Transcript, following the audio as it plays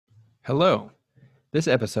Hello. This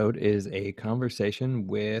episode is a conversation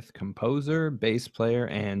with composer, bass player,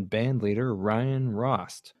 and band leader Ryan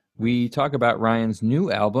Rost. We talk about Ryan's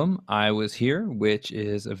new album, I Was Here, which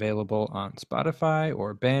is available on Spotify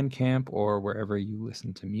or Bandcamp or wherever you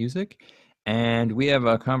listen to music. And we have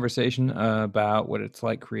a conversation about what it's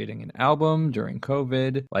like creating an album during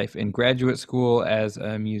COVID, life in graduate school as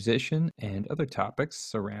a musician, and other topics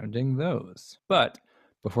surrounding those. But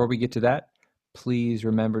before we get to that, please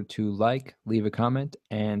remember to like, leave a comment,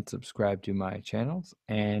 and subscribe to my channels.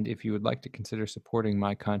 And if you would like to consider supporting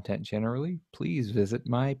my content generally, please visit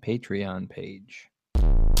my Patreon page.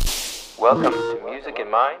 Welcome to Music in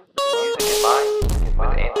Mind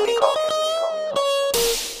with Anthony Calkin.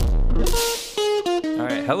 All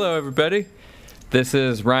right, hello everybody. This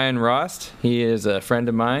is Ryan Rost. He is a friend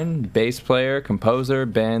of mine, bass player, composer,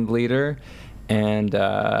 band leader, and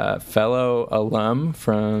fellow alum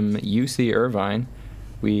from UC Irvine.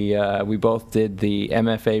 We both did the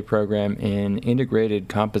MFA program in Integrated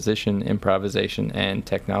Composition, Improvisation, and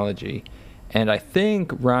Technology. And I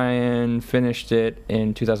think Ryan finished it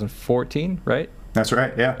in 2014, right? That's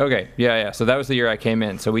right, yeah. Okay, yeah. So that was the year I came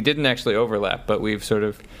in. So we didn't actually overlap, but we've sort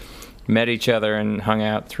of met each other and hung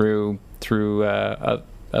out through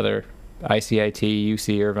other ICIT,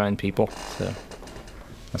 UC Irvine people. So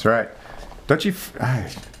That's right. Don't you?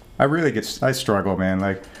 I really I struggle, man.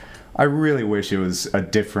 Like, I really wish it was a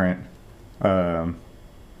different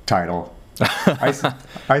title.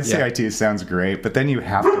 ICIT sounds great, but then you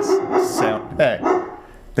have to sound.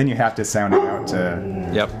 Then you have to sound it out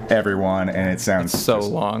to everyone, and it sounds so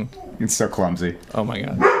long. It's so clumsy. Oh my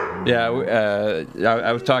god. Yeah,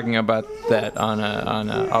 I was talking about that on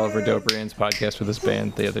Oliver Dobrian's podcast with his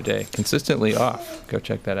band the other day. Consistently Off. Go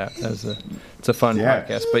check that out. It's a fun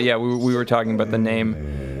podcast. But yeah, we were talking about the name,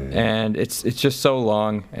 and it's just so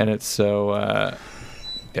long, and it's so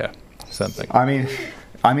something. I mean,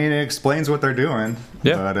 it explains what they're doing.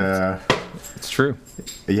 Yeah, but it's true.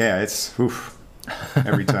 Yeah, it's oof.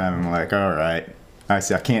 Every time I'm like, all right, I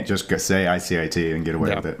can't just say ICIT and get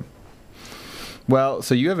away with it. Well,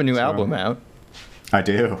 so you have a new album out. I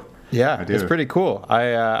do. Yeah, I do. It's pretty cool.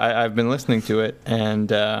 I've been listening to it,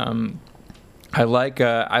 and I like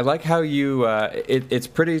how you. It's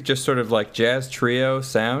pretty just sort of like jazz trio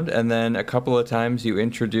sound, and then a couple of times you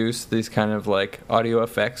introduce these kind of like audio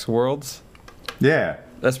effects worlds. Yeah,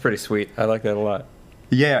 that's pretty sweet. I like that a lot.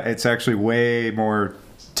 Yeah, it's actually way more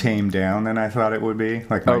tamed down than I thought it would be.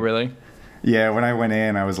 Oh, really? Yeah, when I went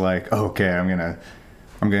in, I was like, okay, I'm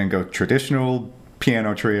gonna go traditional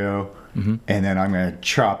piano trio, and then I'm gonna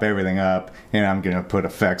chop everything up, and I'm gonna put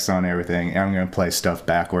effects on everything, and I'm gonna play stuff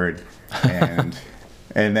backward, and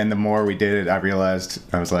then the more we did it, I realized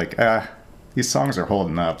I was like, these songs are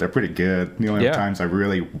holding up. They're pretty good. The only times I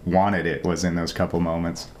really wanted it was in those couple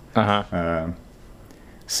moments.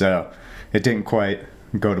 So it didn't quite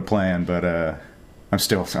go to plan, but I'm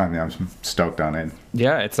stoked on it.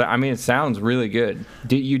 Yeah, it sounds really good.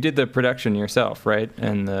 You did the production yourself, right?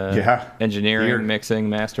 And the engineering, mixing,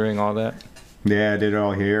 mastering, all that? Yeah, I did it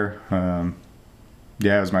all here. It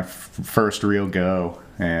was my first real go,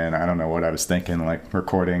 and I don't know what I was thinking, like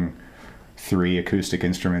recording 3 acoustic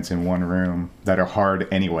instruments in one room that are hard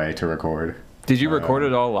anyway to record. Did you record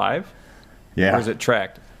it all live? Yeah. Or is it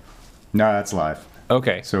tracked? No, that's live.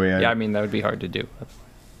 Okay. So that would be hard to do.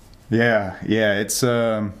 Yeah, it's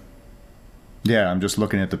I'm just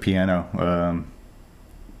looking at the piano,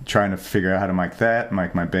 trying to figure out how to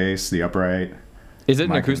mic my bass, the upright. Is it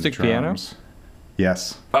an acoustic piano?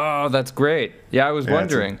 Yes. Oh, that's great. Yeah, I was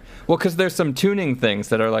wondering. Well, because there's some tuning things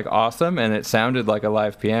that are like awesome, and it sounded like a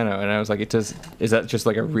live piano, and I was like, is that just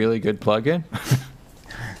like a really good plug-in?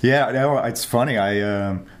 Yeah, no, it's funny.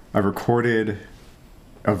 I recorded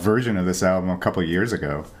a version of this album a couple of years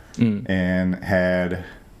ago, and had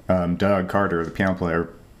Doug Carter, the piano player,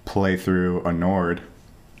 play through a Nord,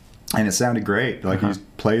 and it sounded great. Like he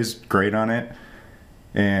plays great on it,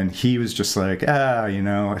 and he was just like,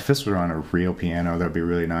 if this were on a real piano, that'd be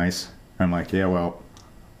really nice. And I'm like, yeah, well,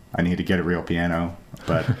 I need to get a real piano,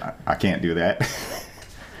 but I can't do that.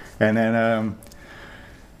 And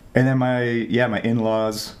then my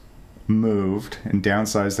in-laws moved and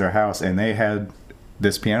downsized their house, and they had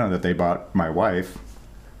this piano that they bought my wife,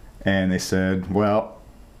 and they said, well,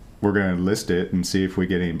 we're going to list it and see if we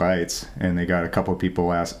get any bites. And they got a couple of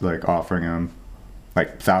people offering them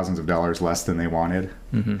like thousands of dollars less than they wanted.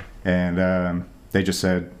 And they just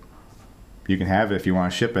said, you can have it if you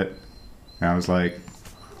want to ship it. And I was like,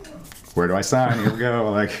 where do I sign? Here we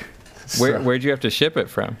go. Like, where'd you have to ship it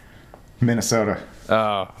from? Minnesota.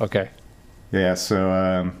 Oh, okay. Yeah,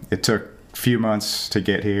 so it took few months to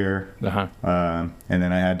get here. And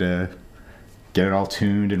then I had to get it all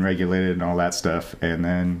tuned and regulated and all that stuff. And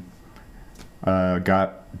then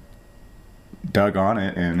got Doug on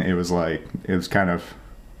it, and it was kind of,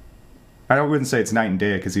 I wouldn't say it's night and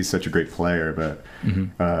day because he's such a great player, but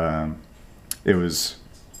it was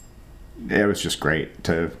just great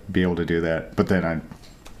to be able to do that. But then I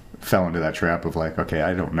fell into that trap of like, okay,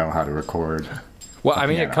 I don't know how to record. Well, I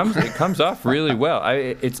mean, it comes off really well.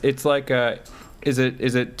 It's like is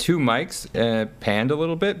it two mics panned a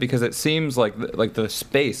little bit, because it seems like the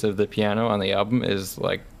space of the piano on the album is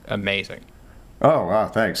like amazing. Oh wow,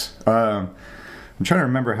 thanks. I'm trying to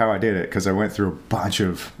remember how I did it because I went through a bunch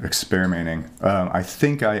of experimenting. I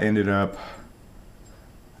think I ended up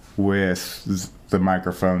with the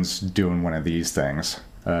microphones doing one of these things.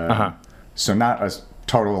 So not a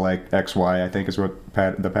total like XY, I think is what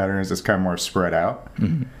the pattern is. It's kind of more spread out.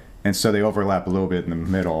 And so they overlap a little bit in the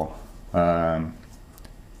middle.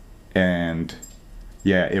 And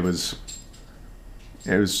yeah, it was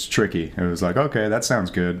tricky. It was like, okay, that sounds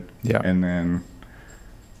good. Yeah. And then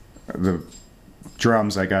the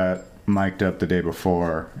drums I got mic'd up the day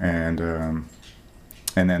before, and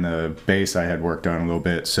then the bass I had worked on a little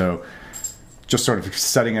bit. So just sort of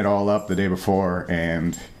setting it all up the day before,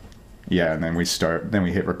 and yeah, and then we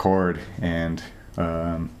hit record, and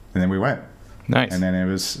then we went. Nice. And then it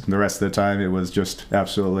was the rest of the time. It was just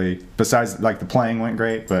absolutely. Besides, like the playing went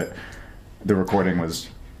great, but the recording was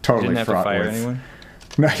totally Didn't have fraught to fire with. anyone?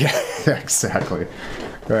 No, yeah, exactly.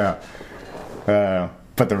 Yeah.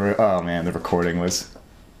 But the recording was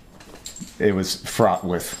fraught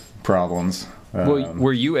with problems. Well,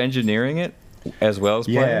 were you engineering it as well as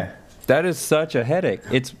playing? Yeah. That is such a headache.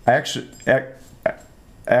 It's actually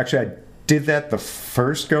I did that the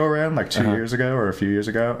first go around like 2 years ago or a few years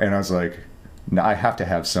ago, and I was like, no, I have to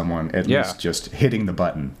have someone at least just hitting the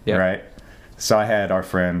button, right? So I had our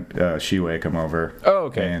friend Shiwei come over. Oh,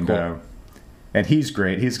 okay. And cool. And he's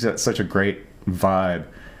great. He's got such a great vibe.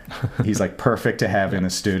 He's like perfect to have in the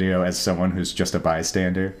studio as someone who's just a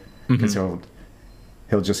bystander, because he'll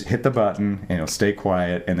just hit the button and he'll stay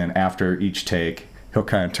quiet, and then after each take he'll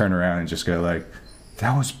kind of turn around and just go like,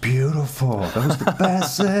 that was beautiful, that was the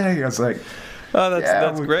best thing. I was like, oh,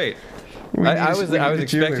 that's great. I was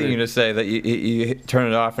expecting you to say that you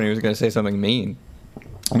turn it off and he was going to say something mean.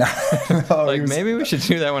 No, like maybe we should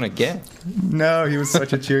do that one again. No, he was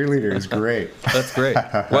such a cheerleader. It was great. That's great.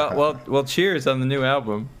 Well, cheers on the new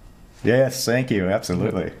album. Yes, thank you.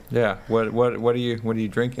 Absolutely. Yeah. What are you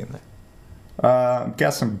drinking there?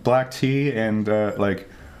 Got some black tea and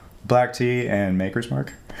Maker's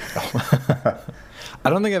Mark. I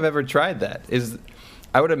don't think I've ever tried that.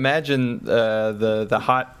 I would imagine the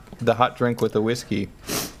hot drink with the whiskey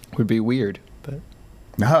would be weird, but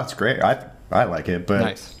no, it's great. I like it, but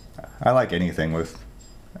nice. I like anything with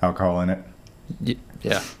alcohol in it.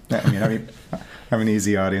 Yeah. I mean, I'm an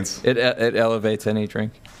easy audience. It elevates any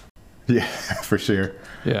drink. Yeah, for sure.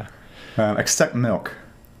 Yeah. Except milk.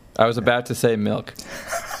 I was about to say milk.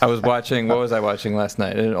 I was watching, what was I watching last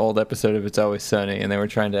night? An old episode of It's Always Sunny, and they were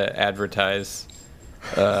trying to advertise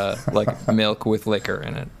like milk with liquor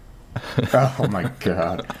in it. Oh my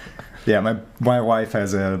God. Yeah, my wife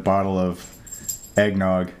has a bottle of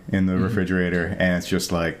eggnog in the refrigerator, and it's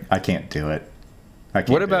just like, I can't do it.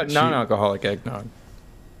 What about non-alcoholic eggnog?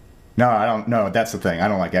 No, I don't. No, that's the thing. I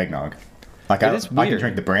don't like eggnog. Like I can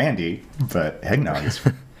drink the brandy, but eggnog is.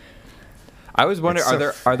 I was wondering,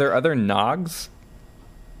 are there other nogs?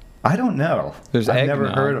 I don't know. I've never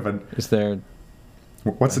heard of a. Is there?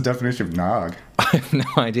 What's the definition of nog? I have no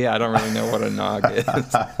idea. I don't really know what a nog is.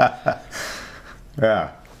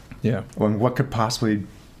 Yeah. Yeah. Well, what could possibly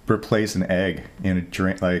replace an egg in a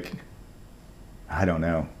drink? Like, I don't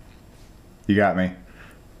know. You got me.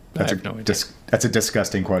 I have no idea. That's a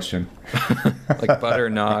disgusting question. Like butter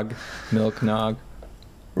nog, milk nog.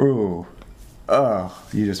 Ooh. Oh,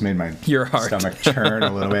 you just made my stomach churn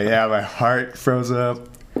a little bit. Yeah, my heart froze up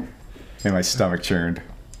and my stomach churned.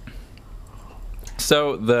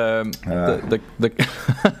 So the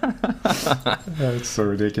That's so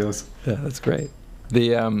ridiculous. Yeah, that's great.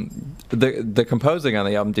 The composing on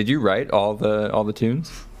the album, did you write all the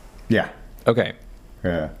tunes? Yeah. Okay.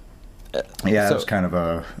 Yeah. Yeah, it was kind of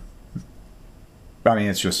a. I mean,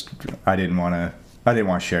 it's just I didn't want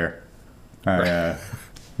to share. Yeah,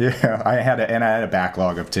 I had a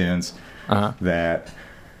backlog of tunes that,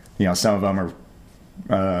 some of them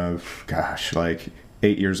are, like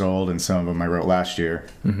 8 years old, and some of them I wrote last year.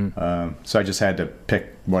 So I just had to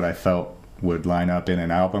pick what I felt would line up in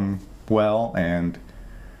an album well, and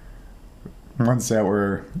ones that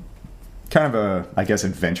were kind of I guess,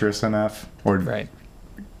 adventurous enough, or. Right.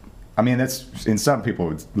 I mean, and some people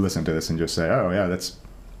would listen to this and just say, "Oh, yeah, that's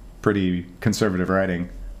pretty conservative writing,"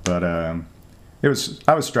 but I was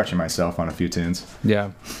stretching myself on a few tunes. Yeah.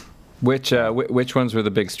 Which ones were the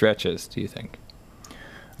big stretches, do you think?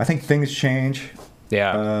 I think Things Change.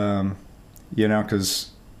 Yeah. Because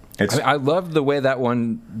I love the way that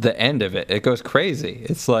one, the end of it goes crazy.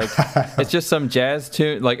 It's like it's just some jazz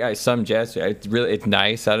tune, some jazz tune. It's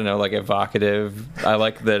nice. I don't know, like evocative. I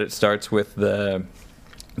like that it starts with the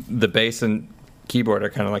bass and keyboard are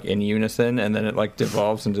kind of like in unison, and then it like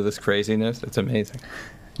devolves into this craziness. It's amazing.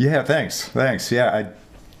 Yeah, thanks. Yeah,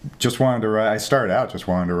 I started out just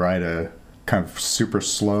wanting to write a kind of super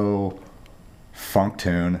slow funk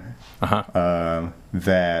tune.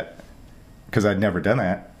 That, because I'd never done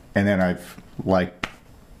that, and then I've like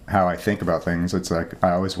how I think about things. It's like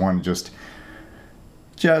I always want to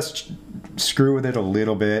just screw with it a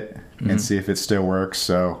little bit and see if it still works.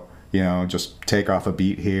 So just take off a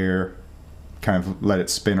beat here, kind of let it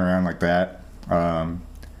spin around like that.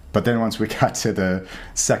 But then once we got to the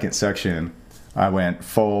second section, I went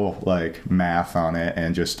full like math on it,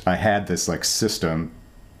 and I had this like system.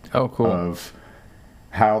 Oh, cool. Of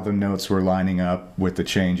how the notes were lining up with the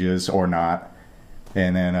changes or not,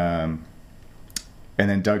 and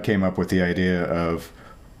then Doug came up with the idea of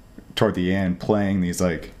toward the end playing these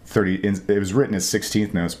like 30. It was written as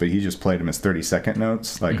 16th notes, but he just played them as 32nd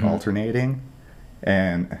notes, like alternating.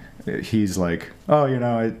 And he's like, "Oh,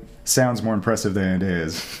 it sounds more impressive than it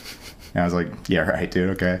is." And I was like, "Yeah, right, dude.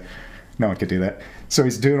 Okay, no one could do that." So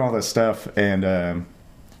he's doing all this stuff, and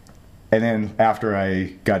then after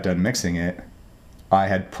I got done mixing it, I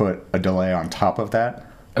had put a delay on top of that.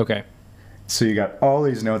 Okay. So you got all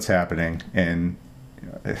these notes happening, and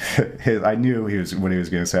I knew what he was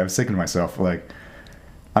going to say. I was thinking to myself, like,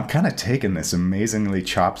 I'm kind of taking this amazingly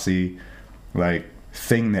chopsy, like,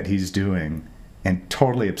 thing that he's doing and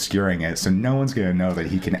totally obscuring it, so no one's going to know that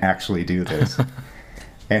he can actually do this.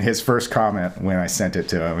 And his first comment when I sent it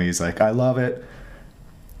to him, he's like, "I love it.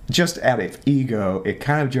 Just out of ego, it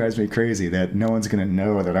kind of drives me crazy that no one's going to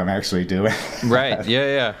know that I'm actually doing it." Right.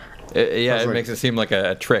 Yeah. It makes it seem like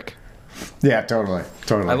a trick. Yeah, totally.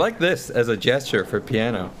 I like this as a gesture for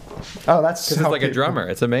piano. Oh, that's because it's like a drummer.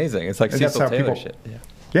 It's amazing. It's like Cecil Taylor shit.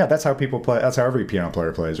 Yeah, that's how people play. That's how every piano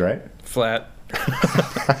player plays, right? Flat.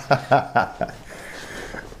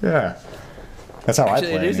 Yeah. That's how Actually, I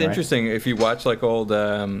play. It is anyway. interesting if you watch like old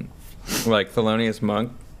like Thelonious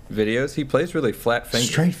Monk videos. He plays really flat fingers.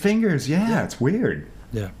 Straight fingers. Yeah, it's weird.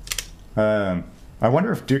 Yeah. I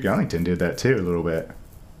wonder if Duke Ellington did that too a little bit,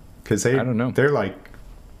 because I don't know. They're like,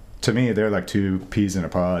 to me, they're like two peas in a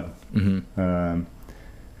pod. Mm-hmm.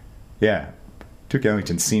 Yeah, Duke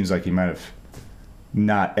Ellington seems like he might have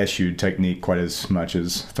not eschewed technique quite as much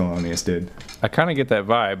as Thelonious did. I kind of get that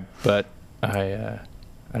vibe, but I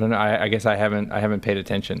don't know. I guess I haven't paid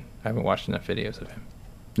attention. I haven't watched enough videos of him.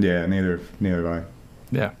 Yeah, neither have I.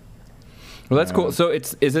 Yeah. Well, that's cool. So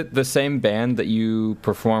is it the same band that you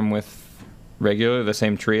perform with regularly, the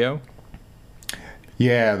same trio?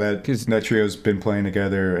 Yeah, that trio's been playing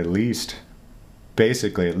together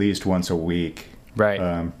basically at least once a week.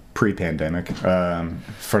 Right. Pre-pandemic,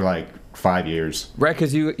 for like 5 years. Right,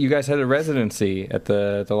 because you guys had a residency at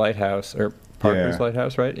the Lighthouse, or Parker's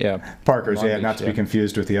Lighthouse, right? Yeah. Parker's, not to be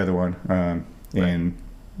confused with the other one in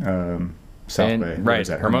South Bay. Right,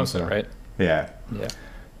 Hermosa, right? Yeah. Yeah.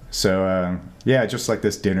 So, just like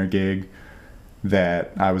this dinner gig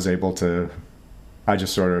that I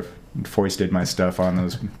just sort of foisted my stuff on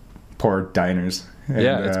those poor diners. And,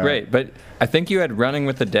 yeah, it's great. But I think you had "Running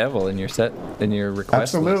with the Devil" in your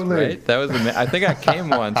request list, right? That was I think I came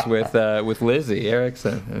once with Lizzie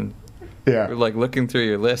Erickson, and we're like looking through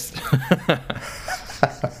your list.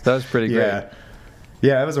 That was pretty great.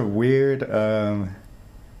 Yeah, it was a weird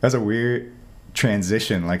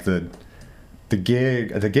transition. Like the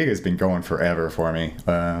gig has been going forever for me,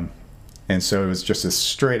 and so it was just a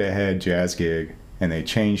straight ahead jazz gig, and they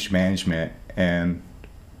changed management, and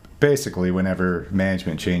basically whenever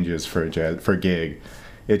management changes for a gig,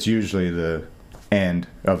 it's usually the end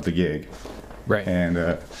of the gig. Right.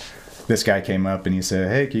 And this guy came up and he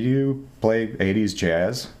said, "Hey, could you play 80s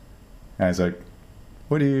jazz?" And I was like,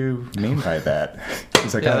 "What do you mean by that?"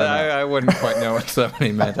 He's like, I wouldn't quite know what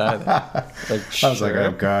somebody meant either. I was like,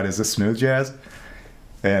 "Oh God, is this smooth jazz?"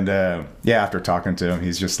 And after talking to him,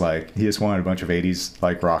 he's just like, he just wanted a bunch of 80s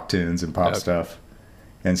like rock tunes and pop stuff.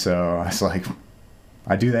 And so I was like,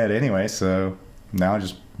 I do that anyway, so now I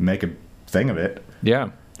just make a thing of it. Yeah.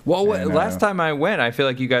 Well, last time I went, I feel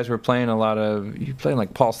like you guys were playing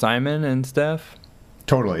like Paul Simon and stuff.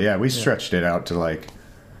 Totally, yeah. We stretched it out to like,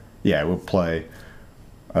 we'll play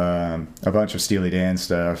a bunch of Steely Dan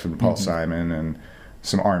stuff and Paul Simon and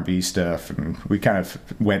some R&B stuff, and we kind of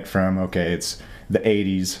went from, okay, it's the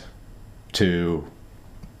 80s to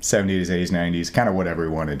 70s, 80s, 90s, kind of whatever we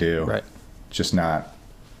want to do. Right. Just not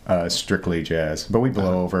strictly jazz. But we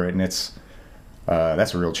blow over it, and it's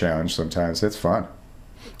that's a real challenge sometimes. It's fun.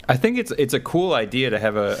 I think it's a cool idea to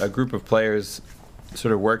have a group of players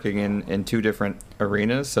sort of working in two different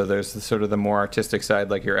arenas. So there's sort of the more artistic side,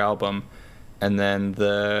 like your album, and then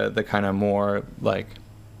the kind of more like,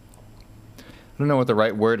 I don't know what the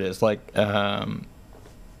right word is, like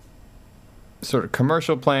sort of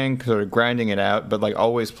commercial playing, sort of grinding it out, but like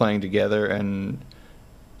always playing together and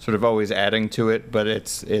sort of always adding to it. But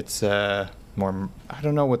it's more, I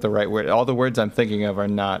don't know what the right word. All the words I'm thinking of are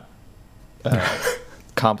not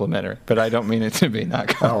complimentary, but I don't mean it to be not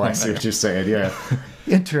complimentary. Oh, I see what you're saying. Yeah,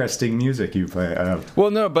 interesting music you play.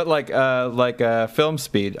 Well, no, but like Film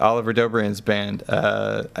Speed, Oliver Dobrian's band,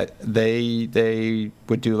 they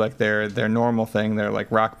would do like their normal thing, their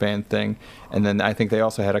like rock band thing, and then I think they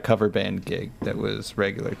also had a cover band gig that was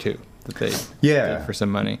regular too, that they did for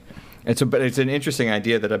some money. And so, but it's an interesting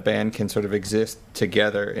idea that a band can sort of exist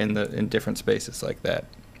together in different spaces like that.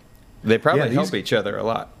 They probably help each other a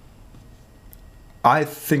lot. I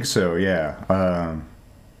think so, yeah.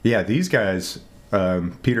 These guys,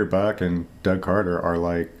 Peter Buck and Doug Carter, are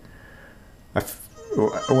like,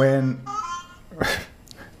 when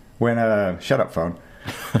shut up, phone.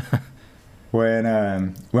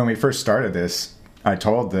 When we first started this, I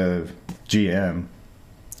told the GM,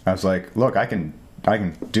 I was like, look, I can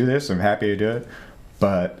do this. I'm happy to do it,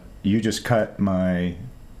 but you just cut my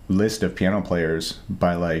list of piano players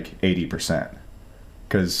by like 80%,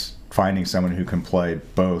 because finding someone who can play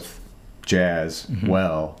both jazz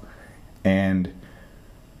well and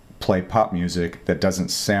play pop music that doesn't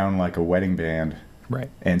sound like a wedding band, right,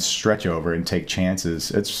 and stretch over and take chances,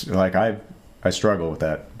 it's like I struggle with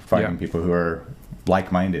that, finding people who are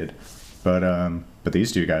like-minded, but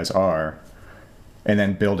these two guys are, and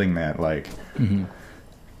then building that like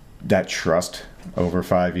that trust over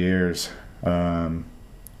 5 years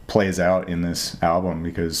plays out in this album,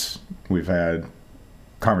 because we've had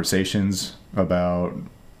conversations about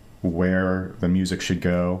where the music should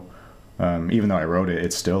go. Even though I wrote it,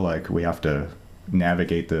 it's still like we have to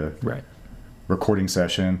navigate the recording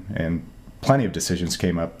session, and plenty of decisions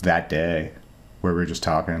came up that day where we were just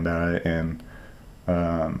talking about it, and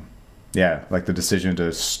like the decision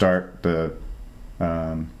to start the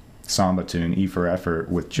samba tune E for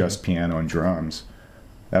Effort with just piano and drums.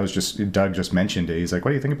 That was just, Doug just mentioned it. He's like,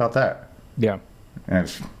 what do you think about that? Yeah. And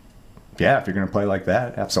if you're going to play like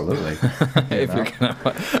that, absolutely. You're going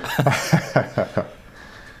to.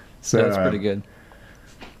 So that's pretty good.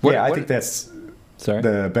 I think that's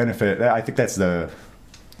the benefit. I think that's the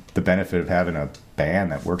benefit of having a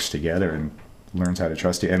band that works together and learns how to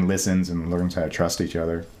trust you, and listens and learns how to trust each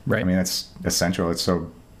other. Right. I mean, that's essential. It's so,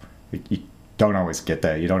 you don't always get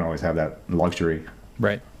that. You don't always have that luxury.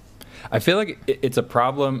 Right. I feel like it's a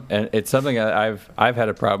problem, and it's something I've had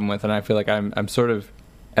a problem with, and I feel like I'm sort of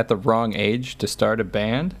at the wrong age to start a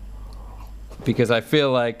band, because I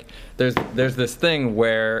feel like there's this thing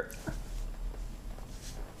where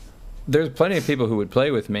there's plenty of people who would play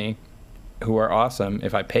with me who are awesome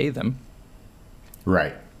if I pay them.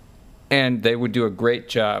 Right. And they would do a great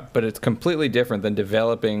job, but it's completely different than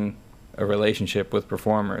developing a relationship with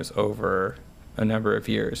performers over a number of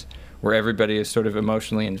years, where everybody is sort of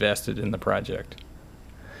emotionally invested in the project.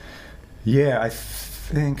 Yeah,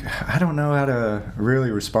 I don't know how to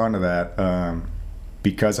really respond to that,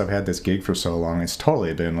 because I've had this gig for so long. It's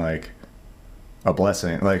totally been like a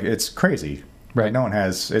blessing. Like, it's crazy. Right. Like, no one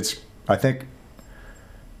has. I think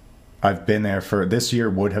I've been there for, this year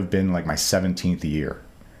would have been like my 17th year.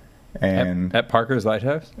 And at Parker's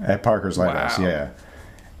Lighthouse? At Parker's Lighthouse, wow. Yeah.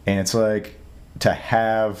 And it's like, to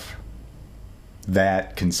have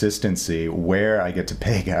that consistency where I get to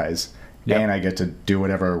pay guys, and I get to do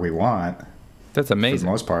whatever we want. That's amazing. For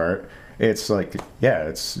the most part. It's like,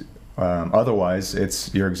 it's otherwise,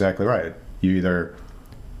 you're exactly right. You either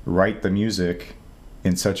write the music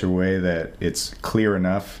in such a way that it's clear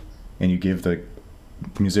enough, and you give the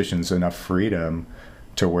musicians enough freedom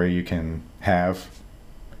to where you can have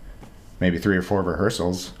maybe 3 or 4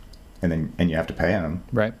 rehearsals, and you have to pay them.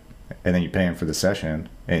 Right. And then you pay them for the session,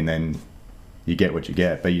 and then you get what you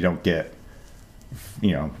get, but you don't get,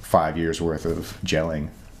 5 years worth of gelling.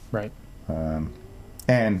 Right.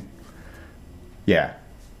 And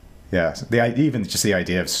even just the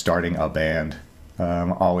idea of starting a band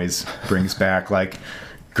always brings back like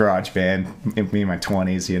garage band in me in my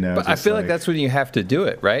 20s, you know. But I feel like that's when you have to do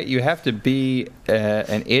it, right? You have to be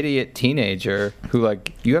an idiot teenager who,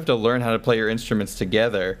 like, you have to learn how to play your instruments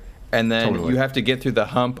together, and then Totally. you have to get through the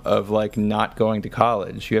hump of, like, not going to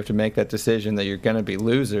college. You have to make that decision that you're going to be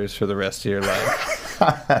losers for the rest of your life.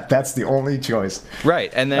 That's the only choice.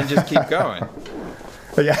 Right, and then just keep going.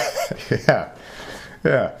 Yeah.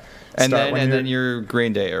 And then you're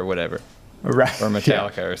Green Day or whatever. Right. Or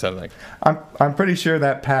Metallica or something. I'm pretty sure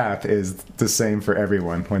that path is the same for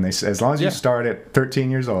everyone. When as long as you start at 13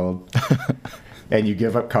 years old and you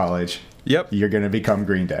give up college, Yep. you're going to become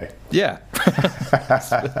Green Day. Yeah.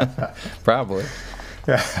 Probably.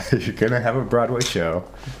 Yeah, you're going to have a Broadway show.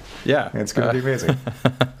 Yeah. It's going to be amazing.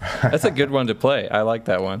 That's a good one to play. I like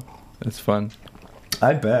that one. It's fun.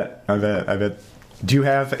 I bet. Do you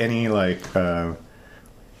have any, like,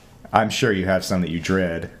 I'm sure you have some that you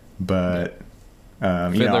dread, but, you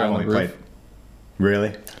know, Fiddler I on the only Roof. played.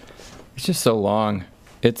 Really? It's just so long.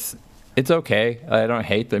 It's okay. I don't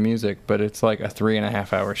hate the music, but it's like a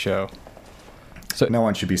 3.5 hour show. So No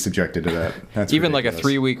one should be subjected to that. That's even ridiculous.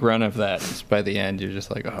 like a 3-week run of that, by the end, you're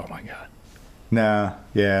just like, oh my god. Nah,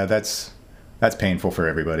 yeah, that's painful for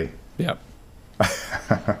everybody. Yep.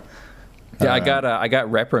 Yeah, I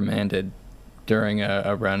got reprimanded during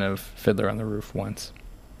a run of Fiddler on the Roof once.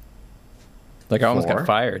 Like I almost For? got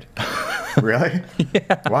fired. Really?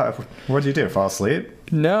 Yeah. What'd you do? Fall asleep?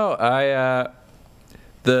 No,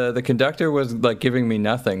 the conductor was like giving me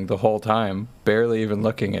nothing the whole time, barely even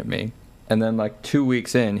looking at me. And then like 2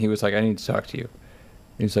 weeks in, he was like, I need to talk to you.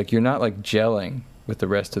 He was like, you're not like gelling with the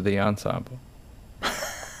rest of the ensemble.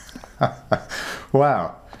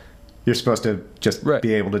 Wow. You're supposed to just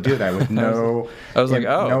be able to do that with no I was like,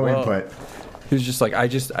 oh, no well. input. He was just like, I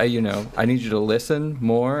need you to listen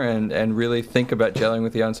more and really think about gelling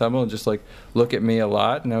with the ensemble and just like look at me a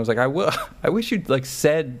lot. And I was like, I will. I wish you'd like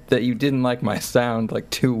said that you didn't like my sound like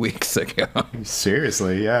 2 weeks ago.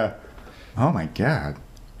 Seriously, yeah. Oh my god.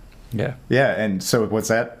 Yeah. Yeah, and so what's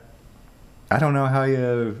that? I don't know how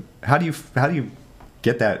do you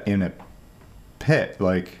get that in a pit?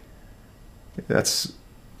 Like that's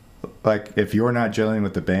like if you're not gelling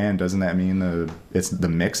with the band, doesn't that mean the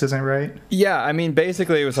mix isn't right? Yeah, I mean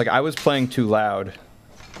basically it was like I was playing too loud.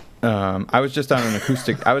 I was just on an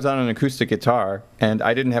acoustic. I was on an acoustic guitar, and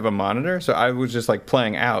I didn't have a monitor, so I was just like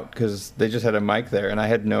playing out because they just had a mic there, and I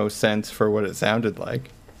had no sense for what it sounded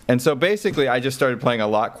like. And so basically, I just started playing a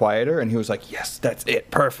lot quieter, and he was like, "Yes, that's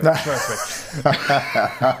it, perfect."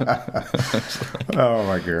 Oh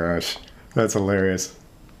my gosh, that's hilarious.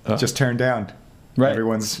 Just turn down. Right.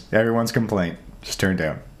 Everyone's complaint. Just turn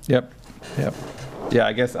down. Yep. Yeah,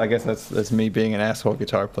 I guess that's me being an asshole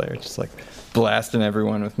guitar player, just like blasting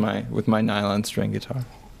everyone with my nylon string guitar.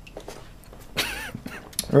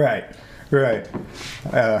 Right.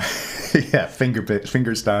 Yeah,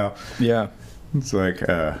 finger style. Yeah. It's like,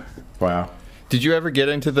 wow. Did you ever get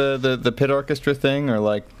into the pit orchestra thing or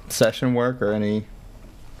like session work or any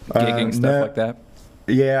gigging stuff like that?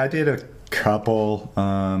 Yeah, I did a couple.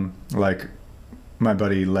 Like my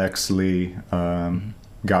buddy Lex Lee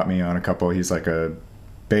got me on a couple. He's like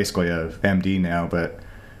basically a MD now, but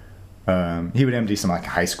he would MD some like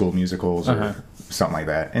high school musicals or something like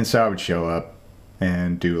that. And so I would show up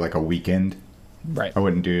and do like a weekend. Right. I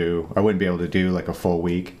wouldn't be able to do like a full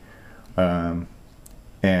week.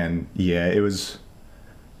 And yeah, it was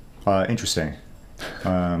interesting.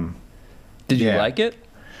 Did you like it?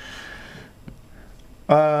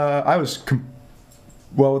 Well,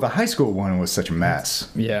 the high school one was such a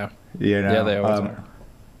mess. Yeah. You know? Yeah, they always are.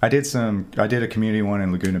 I did a community one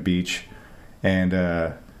in Laguna Beach, and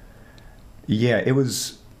yeah, it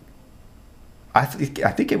was. I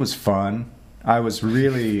think it was fun. I was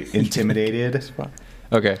really intimidated. It's fun.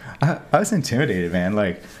 Okay. I was intimidated, man.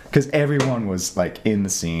 Like, because everyone was like in the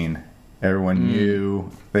scene. Everyone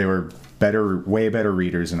knew they were way better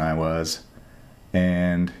readers than I was,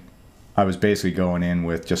 and I was basically going in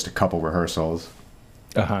with just a couple rehearsals.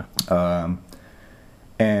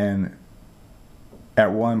 And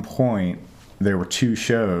at one point, there were 2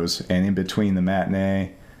 shows, and in between the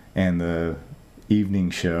matinee and the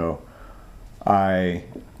evening show, I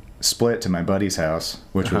split to my buddy's house,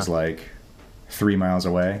 which was like 3 miles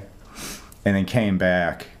away, and then came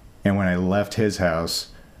back. And when I left his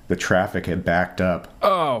house, the traffic had backed up.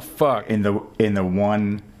 Oh fuck! In the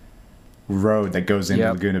one road that goes into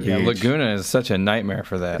Laguna Beach. Yeah, Laguna is such a nightmare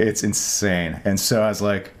for that. It's insane. And so I was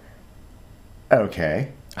like,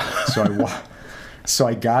 okay. So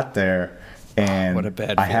I got there, and what a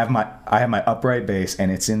bad I have my upright bass,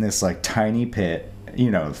 and it's in this like tiny pit,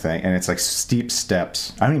 you know, thing, and it's like steep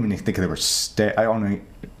steps. I don't even think there were I don't know.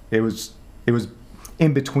 It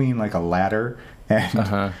in between like a ladder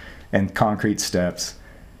and and concrete steps,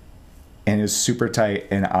 and it was super tight.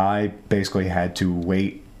 And I basically had to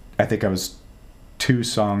wait. I think I was 2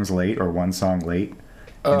 songs late or 1 song late.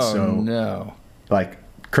 And so, no! Like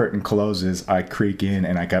curtain closes, I creak in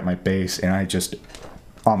and I got my bass and I just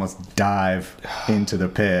almost dive into the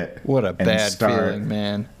pit. What a bad feeling,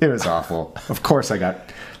 man! It was awful. Of course, they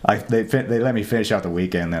let me finish out the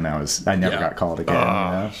weekend. Then I never got called again. You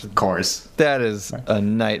know? Of course, that is a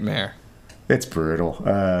nightmare. It's brutal.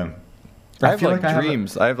 I have like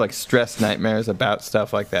dreams. I have like stress nightmares about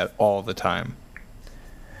stuff like that all the time.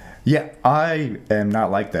 Yeah, I am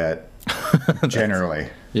not like that generally.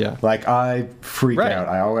 Yeah, like I freak out.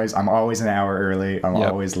 I'm always an hour early. I'm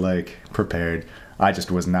always like prepared. I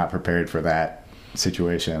just was not prepared for that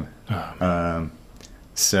situation.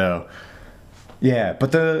 So yeah,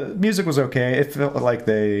 but the music was okay. It felt like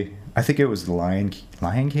I think it was Lion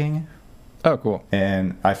King. Oh, cool.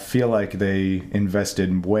 And I feel like they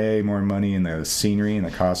invested way more money in the scenery and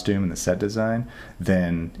the costume and the set design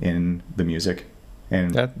than in the music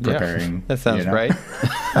and preparing. Yeah, that sounds right.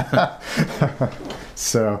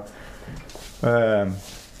 So,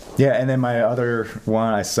 yeah, and then my other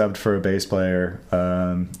one, I subbed for a bass player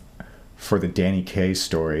for the Danny Kaye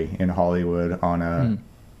story in Hollywood on a,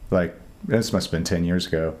 like, this must have been 10 years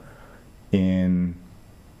ago. It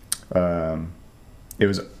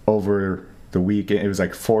was over the weekend. It was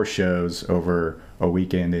like 4 shows over a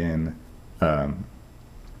weekend in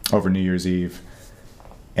over New Year's Eve.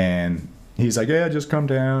 And he's like, yeah, just come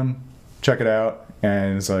down, check it out.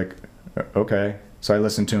 And it's like, okay. So I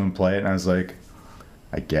listened to him play it, and I was like,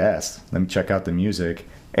 I guess, let me check out the music.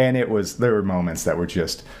 And there were moments that were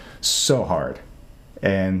just so hard.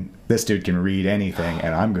 And this dude can read anything,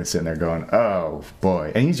 and I'm sitting there going, oh,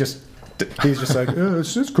 boy. And he's just like, oh,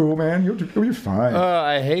 this is cool, man. You'll be fine.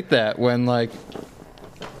 I hate that when, like,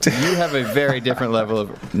 you have a very different level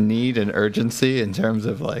of need and urgency in terms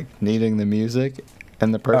of, like, needing the music,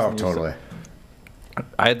 and the person... Oh, totally.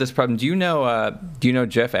 I had this problem. Do you know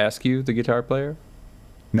Jeff Askew, the guitar player?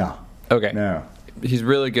 No. Okay. No. He's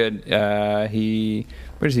really good. He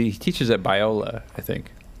teaches at Biola, I think.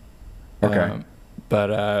 Okay. But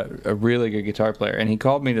a really good guitar player. And he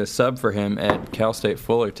called me to sub for him at Cal State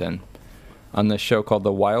Fullerton on this show called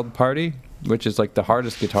The Wild Party, which is like the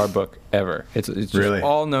hardest guitar book ever. It's just really?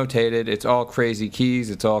 all notated. It's all crazy keys.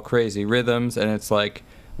 It's all crazy rhythms. And it's like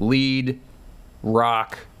lead,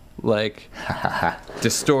 rock, like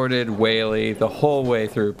distorted, waily, the whole way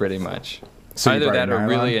through pretty much. So either that or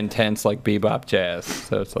really intense like bebop jazz.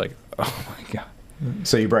 So it's like, oh my God.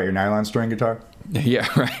 So you brought your nylon string guitar? Yeah,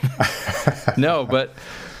 right. No, but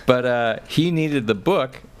he needed the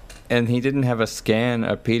book, and he didn't have a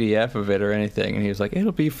PDF of it or anything. And he was like,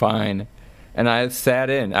 it'll be fine. And I sat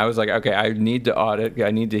in. I was like, okay, I need to audit.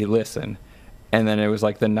 I need to listen. And then it was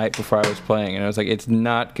like the night before I was playing, and I was like, it's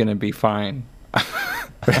not going to be fine.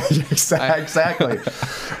 Exactly.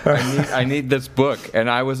 I need this book, and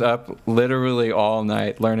I was up literally all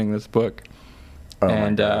night learning this book. Oh,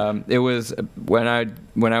 and it was when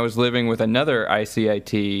I was living with another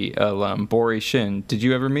ICIT alum, Bori Shin. Did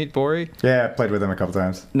you ever meet Bori? Yeah, I played with him a couple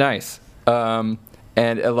times. Nice. And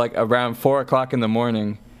like around 4:00 in the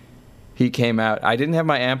morning, he came out. I didn't have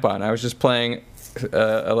my amp on. I was just playing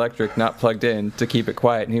electric, not plugged in, to keep it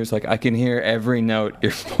quiet. And he was like, I can hear every note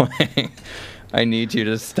you're playing. I need you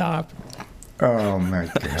to stop. Oh my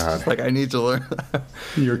God. Like, I need to learn.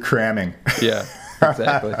 You're cramming. Yeah,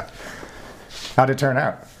 exactly. How'd it turn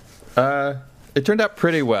out? It turned out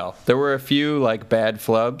pretty well. There were a few like bad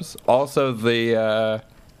flubs. Also, the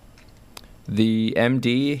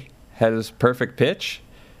MD has perfect pitch.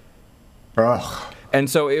 Ugh. And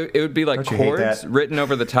so it would be like chords written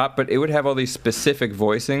over the top, but it would have all these specific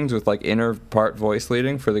voicings with like inner part voice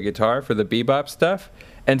leading for the guitar, for the bebop stuff.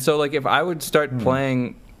 And so like if I would start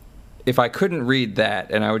playing, if I couldn't read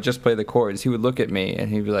that and I would just play the chords, he would look at me and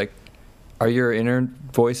he'd be like, are your inner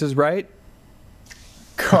voices right?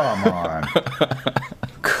 Come on.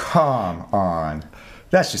 Come on.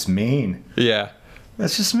 That's just mean. Yeah.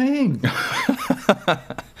 That's just mean.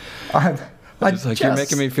 You're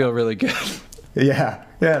making me feel really good. Yeah,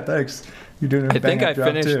 thanks. You're doing a I think I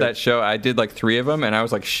finished too. that show. I did like 3 of them, and I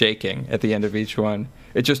was like shaking at the end of each one.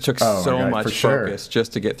 It just took so much focus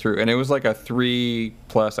just to get through. And it was like a 3+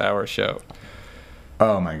 hour show.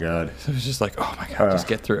 Oh my God. So it was just like, oh my God, just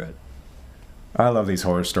get through it. I love these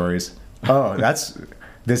horror stories. Oh, that's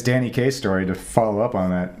this Danny Kaye story to follow up on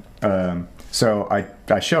that. So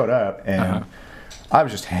I showed up, and I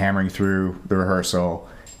was just hammering through the rehearsal.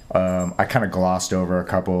 I kind of glossed over a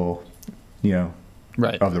couple,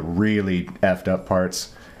 of the really effed up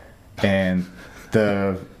parts. And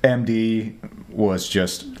The MD was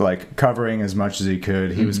just like covering as much as he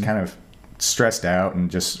could. He was kind of stressed out and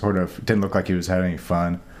just sort of didn't look like he was having any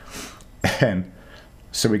fun. And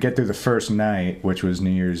so we get through the first night, which was New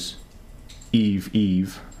Year's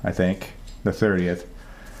Eve, I think, the 30th.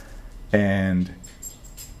 And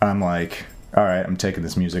I'm like, all right, I'm taking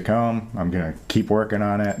this music home. I'm going to keep working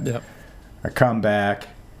on it. Yep. I come back,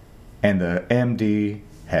 and the MD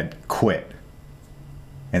had quit.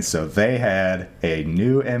 And so they had a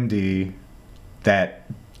new MD that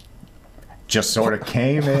just sort of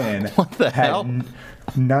came in. What the hell?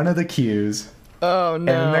 None of the cues. Oh,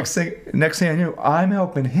 no. And the next thing I knew, I'm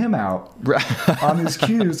helping him out on his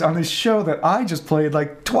cues on this show that I just played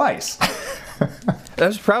like twice.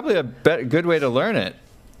 That's probably a good way to learn it.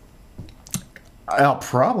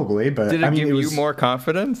 Probably, but Did it I mean, give it was you more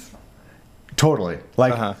confidence? totally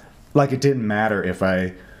like it didn't matter if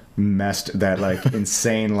I messed that like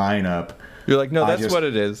insane lineup. You're like, no, that's what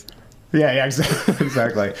it is. Yeah,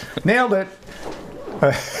 exactly. Nailed it.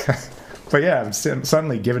 But yeah, I'm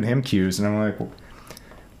suddenly giving him cues, and I'm like,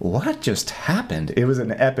 what just happened? It was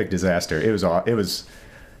an epic disaster. It was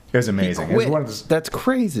amazing. It was one of those, That's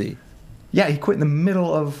crazy. yeah, he quit in the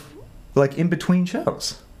middle of like in between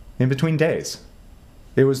shows, in between days.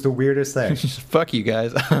 It was the weirdest thing. Fuck you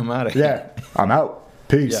guys. I'm out of here. Yeah, I'm out.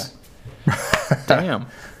 Peace. Damn.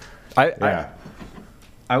 Yeah.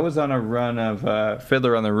 I was on a run of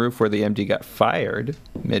Fiddler on the Roof where the MD got fired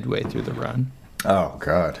midway through the run. Oh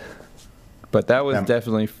God. But that was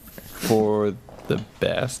definitely for the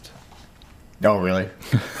best. Oh really?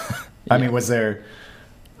 I mean, was there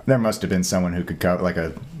must have been someone who could cover like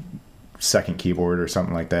a second keyboard or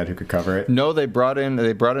something like that who could cover it? No, they brought in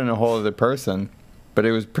a whole other person, but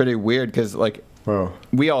it was pretty weird because like Whoa.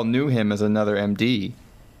 we all knew him as another MD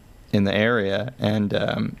in the area, and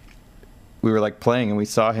we were like playing, and we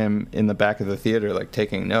saw him in the back of the theater like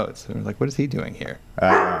taking notes, and we're like, what is he doing here?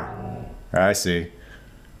 I see.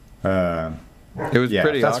 It was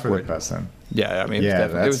pretty that's awkward. for the best then. Yeah, I mean, Yeah,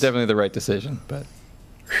 it was definitely the right decision, but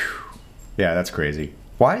Yeah, that's crazy.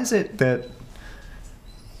 Why is it that,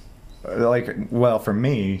 like, well, for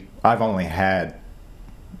me, I've only had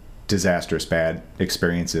disastrous bad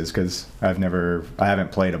experiences because I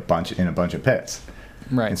haven't played in a bunch of pits,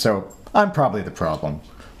 right. and so I'm probably the problem.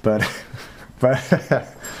 But,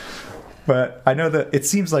 but I know that it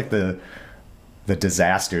seems like the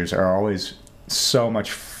disasters are always so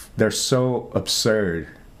much. They're so absurd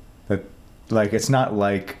that, like, it's not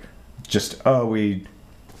like just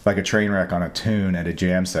like a train wreck on a tune at a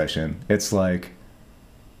jam session. It's like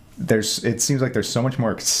it seems like there's so much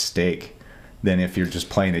more at stake than if you're just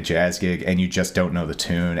playing a jazz gig and you just don't know the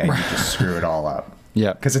tune and you just screw it all up.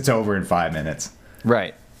 Yeah, because it's over in 5 minutes.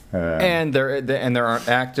 Right. And there aren't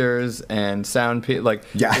actors and sound people. Like,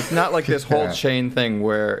 yeah. It's not like this whole chain thing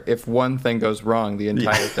where if one thing goes wrong, the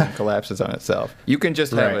entire thing collapses on itself. You can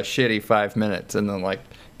just have a shitty 5 minutes and then like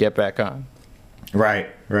get back on. Right.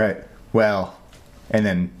 Well, and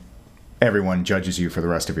then everyone judges you for the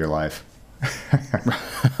rest of your life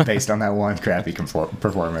based on that one crappy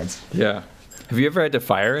performance. Yeah. Have you ever had to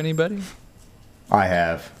fire anybody? I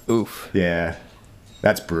have. Oof. Yeah,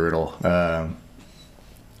 that's brutal.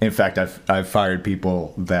 In fact, I've fired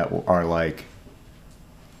people that are like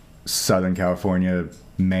Southern California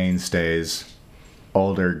mainstays,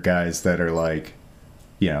 older guys that are like,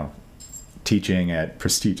 teaching at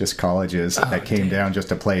prestigious colleges that came down just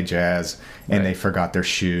to play jazz, and they forgot their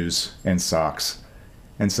shoes and socks,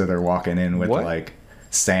 and so they're walking in with like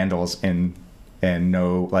sandals and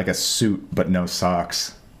no, like a suit but no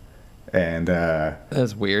socks, and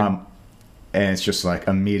that's weird. And it's just like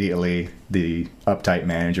immediately the uptight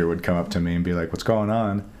manager would come up to me and be like, "What's going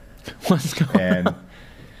on?" What's going on?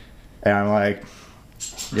 And I'm like,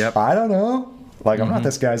 "Yep, I don't know. Like, I'm not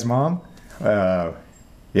this guy's mom."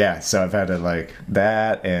 Yeah, so I've had to like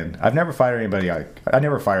that, and I've never fired anybody. I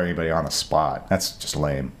never fire anybody on the spot. That's just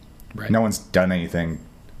lame. Right. No one's done anything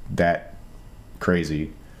that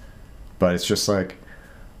crazy, but it's just like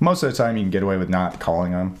most of the time you can get away with not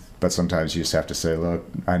calling them. But sometimes you just have to say, look,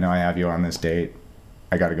 I know I have you on this date.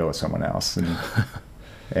 I got to go with someone else. And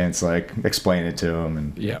it's like, explain it to them.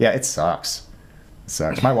 And yeah, it sucks. It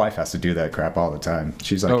sucks. My wife has to do that crap all the time.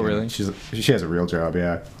 She's like, oh, really? She has a real job,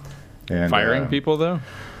 yeah. And, firing people, though?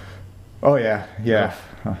 Oh, yeah.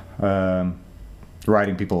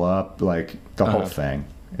 Writing people up, like the whole thing.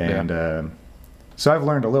 And so I've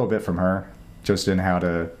learned a little bit from her, just in how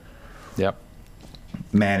to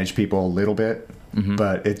manage people a little bit. Mm-hmm.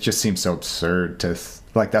 But it just seems so absurd to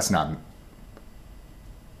like that's not.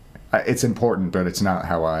 It's important, but it's not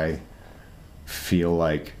how I feel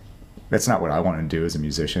like that's not what I want to do as a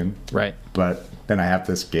musician. Right. But then I have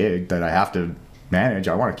this gig that I have to manage.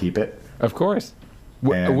 I want to keep it. Of course.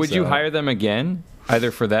 Would you hire them again,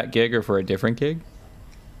 either for that gig or for a different gig?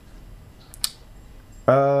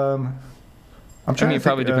 I'm trying it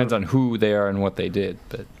probably depends on who they are and what they did,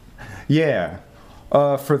 but yeah.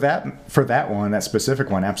 For that one, that specific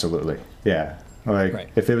one, absolutely. Yeah. Like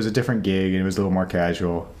if it was a different gig and it was a little more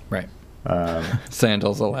casual. Right.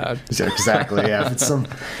 Sandals allowed. Exactly. Yeah.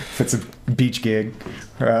 If it's a beach gig,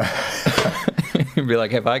 you'd be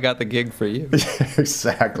like, "Have I got the gig for you?"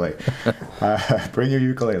 Exactly. Bring your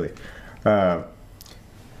ukulele.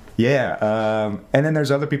 Yeah. And then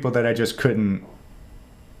there's other people that I just couldn't.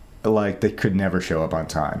 Like, they could never show up on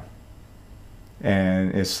time.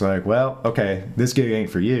 And it's like, well, okay, this gig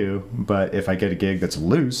ain't for you, but if I get a gig that's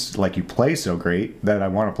loose, like you play so great that I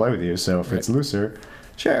want to play with you, so if it's looser,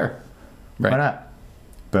 sure, why not?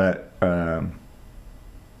 But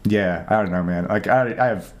yeah, I don't know, man. Like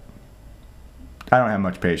I don't have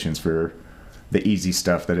much patience for the easy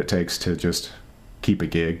stuff that it takes to just keep a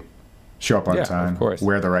gig, show up on time,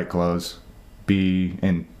 wear the right clothes,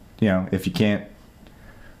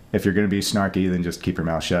 if you're going to be snarky, then just keep your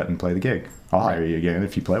mouth shut and play the gig. I'll hire you again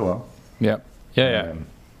if you play well. Yep. Yeah.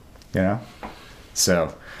 You know?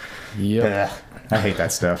 So, I hate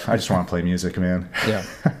that stuff. I just want to play music, man. Yeah.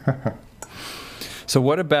 So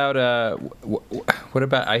what about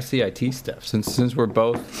ICIT stuff? Since we're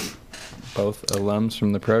both alums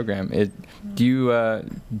from the program, do you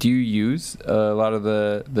use a lot of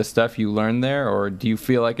the stuff you learned there, or do you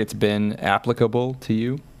feel like it's been applicable to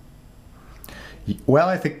you? Well,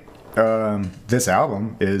 I think this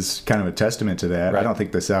album is kind of a testament to that. I don't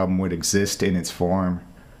think this album would exist in its form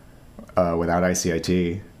without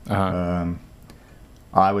ICIT.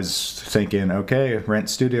 I was thinking, okay, rent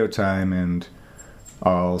studio time, and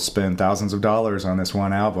I'll spend thousands of dollars on this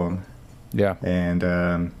one album. Yeah. And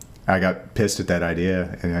I got pissed at that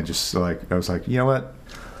idea, and I was like, you know what?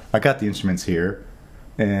 I got the instruments here,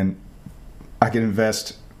 and I can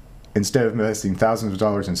invest. Instead of investing thousands of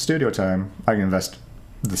dollars in studio time, I can invest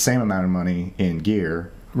the same amount of money in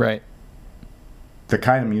gear. Right. The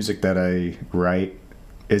kind of music that I write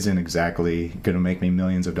isn't exactly going to make me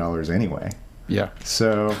millions of dollars anyway. Yeah.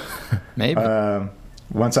 So maybe maybe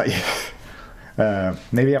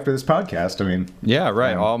after this podcast, I mean. Yeah,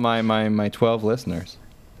 right. All my 12 listeners.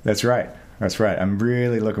 That's right. I'm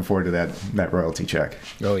really looking forward to that royalty check.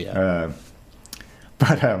 Oh yeah.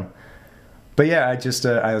 But yeah, I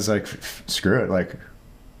was like, screw it. Like,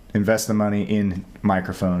 invest the money in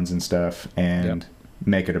microphones and stuff, and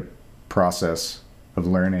make it a process of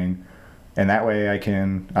learning. And that way I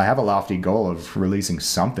have a lofty goal of releasing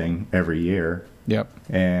something every year. Yep.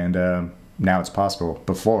 And now it's possible.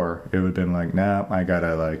 Before, it would have been like, nah, I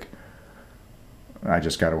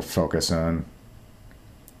just got to focus on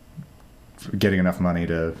getting enough money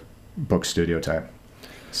to book studio time.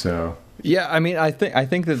 So... Yeah, I mean, I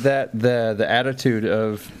think that the attitude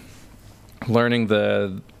of learning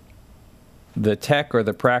the tech or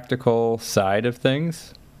the practical side of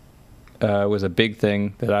things was a big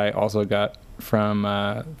thing that I also got from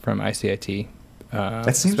ICIT.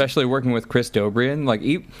 Especially working with Chris Dobrian, like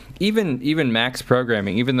even Max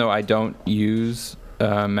programming. Even though I don't use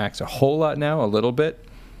Max a whole lot now, a little bit,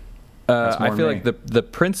 I feel like the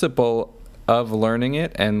principle of learning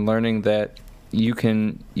it and learning that you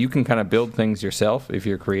can kind of build things yourself if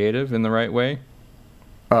you're creative in the right way.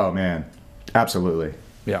 Oh man, absolutely.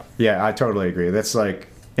 Yeah, I totally agree. That's like,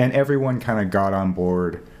 and everyone kind of got on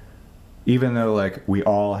board, even though like we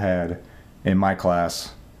all had, in my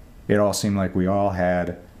class, it all seemed like we all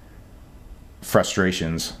had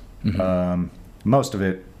frustrations. Mm-hmm. Most of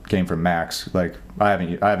it came from Max. Like I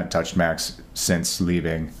haven't touched Max since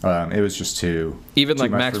leaving. It was just too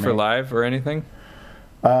like Max for Live or anything.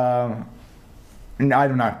 I'm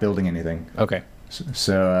not building anything. Okay.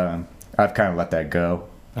 So I've kind of let that go.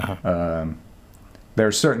 Uh-huh. There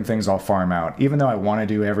are certain things I'll farm out. Even though I want to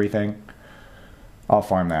do everything, I'll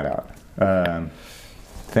farm that out.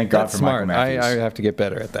 Thank God for smart. Michael Matthews. I have to get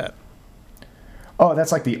better at that. Oh,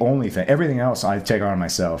 that's like the only thing. Everything else I take on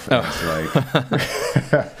myself. Oh.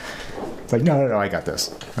 It's like, no, I got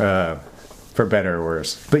this. For better or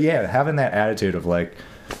worse. But yeah, having that attitude of like,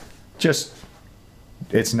 just,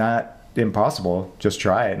 it's not impossible, just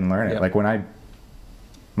try it and learn it. Like when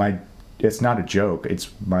it's not a joke, it's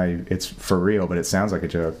for real, but it sounds like a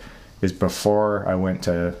joke, is before I went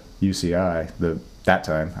to UCI, that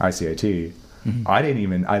time ICIT,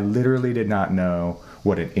 mm-hmm. I literally did not know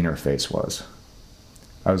what an interface was.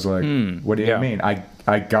 I was like, what do you mean?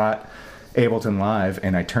 I got Ableton Live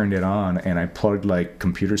and I turned it on and I plugged like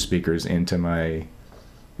computer speakers into my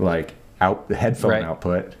like the headphone Right.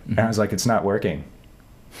 output, and I was like, it's not working.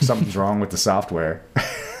 Something's wrong with the software.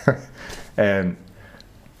 And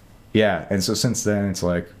yeah, and so since then it's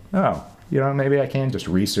like, oh, maybe I can just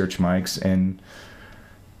research mics and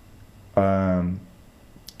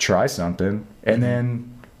try something. And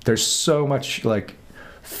then there's so much like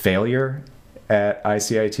failure at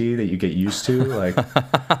ICIT that you get used to,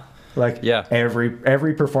 like Yeah.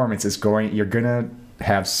 every performance is you're gonna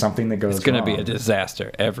have something that goes It's going to be wrong. a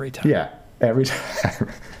disaster every time. Yeah, every time.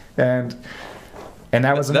 and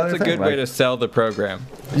that was another That's a thing, good way to sell the program.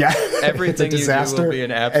 yeah, Everything it's a you do will disaster be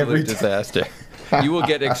an every absolute time. disaster. You will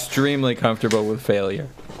get extremely comfortable with failure.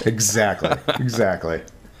 Exactly.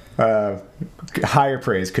 Higher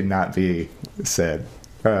praise could not be said.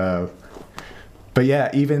 But yeah,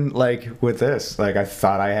 even like with this, like I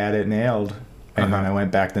thought I had it nailed, and then I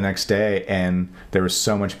went back the next day, and there was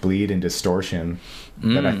so much bleed and distortion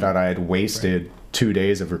that I thought I had wasted 2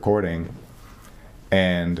 days of recording.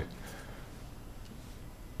 And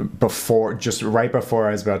right before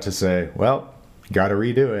I was about to say, well, got to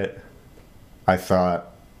redo it, I thought,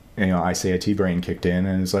 ICIT brain kicked in,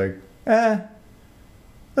 and it's like,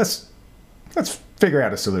 let's figure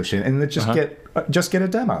out a solution, and let's just get a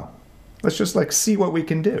demo. Let's just like see what we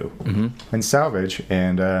can do and salvage.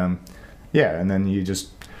 And and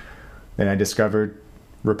then I discovered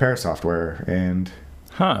repair software and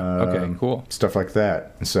Okay, cool. stuff like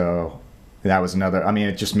that. And so that was another. I mean,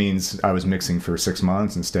 it just means I was mixing for 6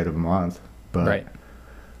 months instead of a month, but Right.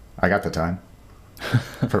 I got the time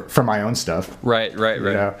for my own stuff. Right.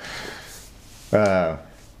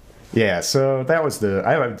 Yeah, so that was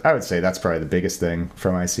I would say that's probably the biggest thing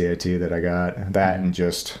from ICIT that I got. That and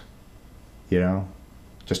just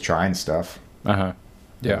trying stuff.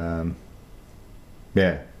 Yeah.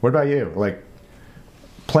 Yeah. What about you? Like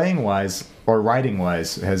playing wise or writing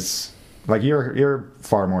wise, has like you're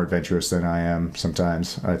far more adventurous than I am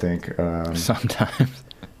sometimes, I think. Sometimes.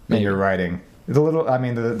 In your writing.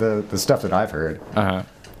 The stuff that I've heard.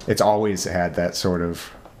 It's always had that sort of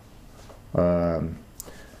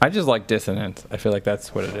I just like dissonance. I feel like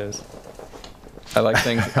that's what it is. I like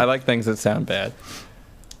things that sound bad.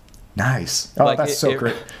 nice. Oh, Like that's so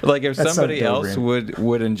great. Like if That's so somebody else Dobrian.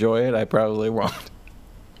 would enjoy it, I probably won't.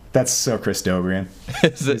 That's so Chris Dobrian.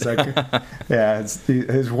 Is it? He's like, yeah, it's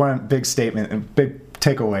his one big statement and big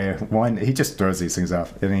takeaway. One, he just throws these things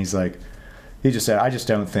off, and he just said, "I just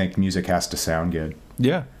don't think music has to sound good."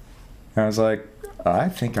 Yeah. And I was like, I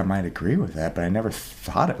think I might agree with that, but I never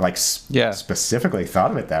thought it specifically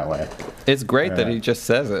thought of it that way. It's great that he just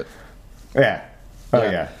says it. Yeah. Oh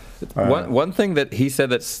Yeah. yeah. One thing that he said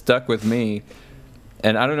that stuck with me,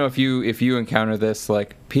 and I don't know if you encounter this,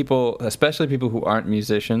 like people, especially people who aren't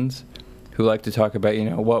musicians, who like to talk about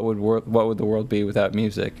what would the world be without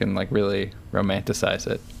music, and like really romanticize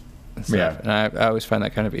it. And stuff. Yeah. And I always find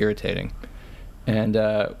that kind of irritating. And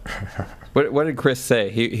what did Chris say?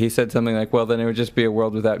 He said something like, well, then it would just be a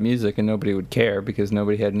world without music, and nobody would care because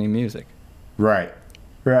nobody had any music. Right.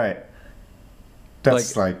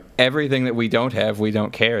 That's like everything that we don't have, we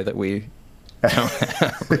don't care that we don't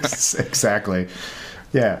have. exactly.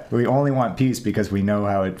 Yeah, we only want peace because we know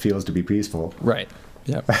how it feels to be peaceful. Right.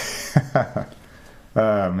 Yeah.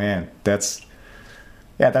 Oh man, that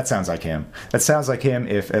sounds like him. That sounds like him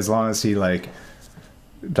as long as he like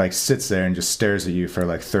sits there and just stares at you for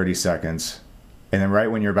like 30 seconds, and then right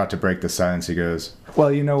when you're about to break the silence, he goes,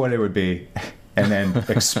 "Well, you know what it would be," and then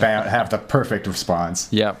have the perfect response.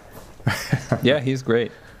 Yeah. Yeah, he's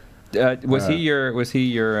great. Was he your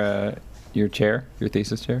chair, your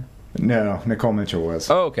thesis chair? No, Nicole Mitchell was.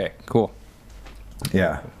 Oh, okay, cool.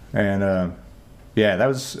 Yeah, and that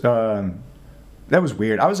was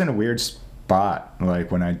weird. I was in a weird spot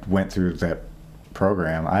like when I went through that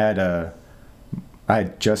program. I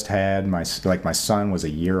had just had my son was a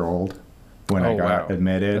year old when I got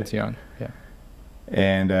admitted. That's young. Yeah.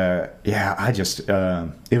 And I just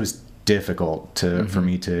it was difficult for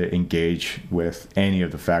me to engage with any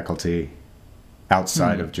of the faculty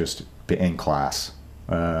outside of just in class.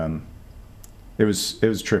 It was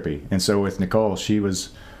trippy. And so with Nicole,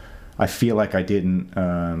 I feel like I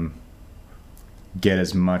didn't get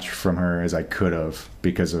as much from her as I could have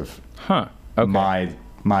because of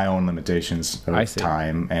my own limitations of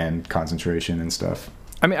time and concentration and stuff.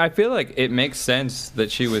 I mean, I feel like it makes sense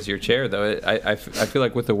that she was your chair, though. I feel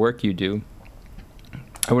like with the work you do,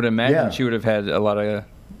 I would imagine she would have had a lot of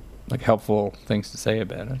like helpful things to say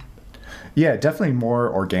about it. Yeah, definitely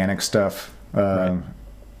more organic stuff. Right.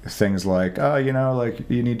 Things like, like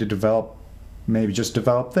you need to develop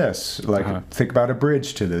this. Like think about a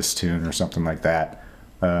bridge to this tune or something like that.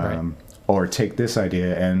 Or take this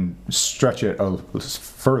idea and stretch it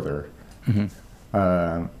further.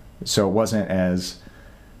 So it wasn't as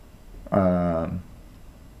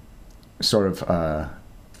sort of I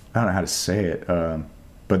don't know how to say it,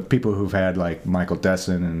 but people who've had like Michael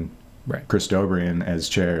Desson and Chris Dobrian as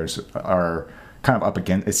chairs are kind of up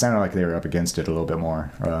against. It sounded like they were up against it a little bit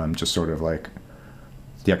more, just sort of like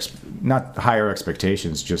not higher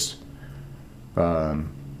expectations, just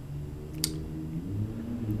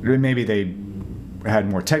maybe they had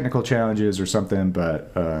more technical challenges or something,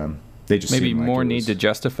 but they just maybe more need to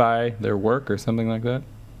justify their work or something like that.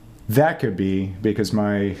 That could be because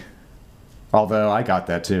although I got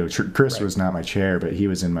that too. Chris was not my chair, but he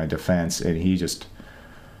was in my defense, and he just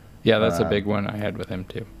that's a big one I had with him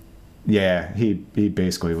too. Yeah, he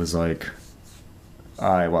basically was like,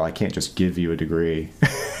 I can't just give you a degree.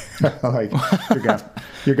 Like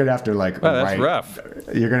you're gonna have to like that's rough.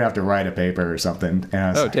 You're gonna have to write a paper or something. And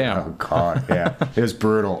I was like, damn. Oh god, yeah, it was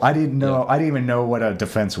brutal. I didn't know. I didn't even know what a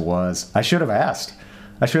defense was. I should have asked.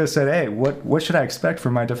 I should have said, hey, what should I expect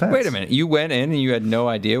for my defense? Wait a minute, you went in and you had no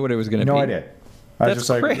idea what it was going to be. No idea. I was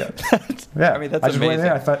just like, great. Yeah. I mean, that's I just amazing.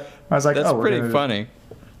 went in. I was like, that's pretty funny.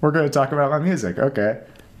 We're going to talk about my music. Okay.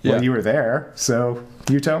 Yeah. Well, you were there, so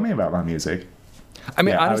you tell me about my music. I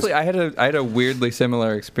mean, honestly, I had a weirdly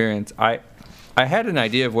similar experience. I had an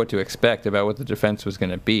idea of what to expect about what the defense was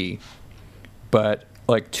going to be, but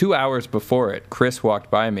like 2 hours before it, Chris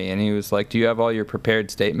walked by me and he was like, "Do you have all your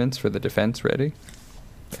prepared statements for the defense ready?"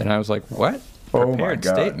 And I was like, "What? Prepared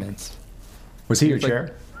statements?" Was he your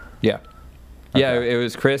chair? Yeah. Okay. Yeah, it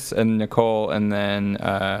was Chris and Nicole, and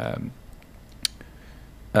then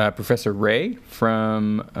Professor Ray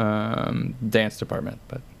from dance department.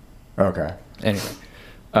 But okay. Anyway,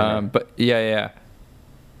 but yeah.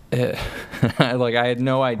 Like I had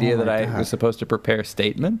no idea that I was supposed to prepare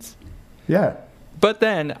statements. Yeah. But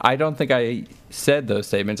then I don't think I said those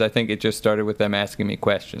statements. I think it just started with them asking me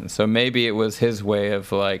questions. So maybe it was his way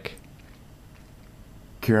of like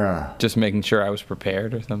just making sure I was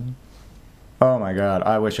prepared or something. Oh my god,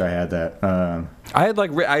 I wish I had that. I had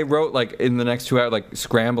like I wrote like in the next 2 hours like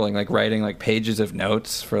scrambling, like writing like pages of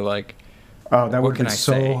notes for like. Oh, that would have been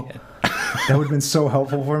so. That would have been so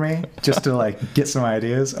helpful for me just to like get some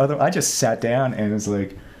ideas. I just sat down and was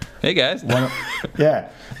like, "Hey guys."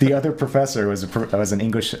 The other professor was an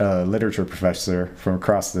English literature professor from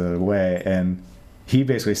across the way, and he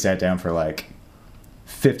basically sat down for like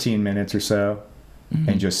 15 minutes or so,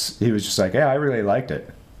 and he was just like, "Yeah, I really liked it."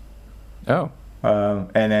 Oh.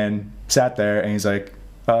 And then sat there, and he's like,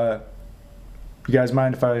 "You guys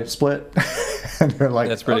mind if I split?" And they're like,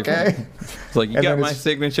 "That's pretty okay." Funny. It's like, you got my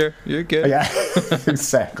signature. You're good. Yeah,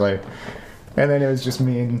 exactly. And then it was just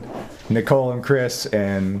me and Nicole and Chris,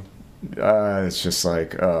 and it's just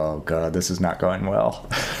like, oh god, this is not going well.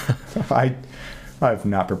 I've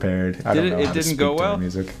not prepared. I don't know how to speak to my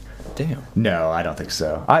music. Damn. No, I don't think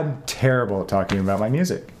so. I'm terrible at talking about my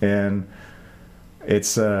music, and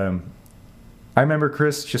it's. I remember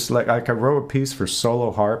Chris just like I wrote a piece for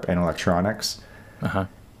solo harp and electronics,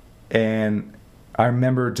 and I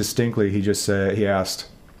remember distinctly he just said he asked,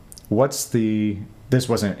 "What's the?" This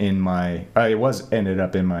wasn't in my. It ended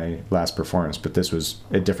up in my last performance, but this was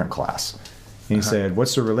a different class. And he said,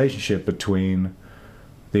 "What's the relationship between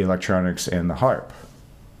the electronics and the harp?"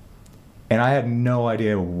 And I had no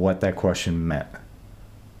idea what that question meant.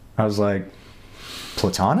 I was like,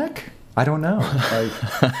 "Platonic? I don't know."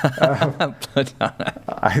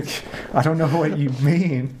 Platonic. I don't know what you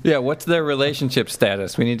mean. Yeah, what's their relationship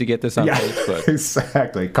status? We need to get this on Facebook.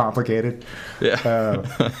 Exactly. Complicated. Yeah.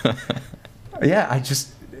 Yeah, I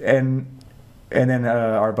just and then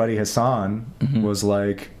our buddy Hassan was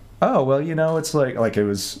like, "Oh, well, it's like it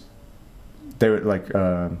was." They were like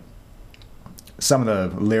some of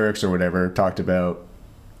the lyrics or whatever talked about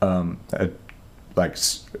like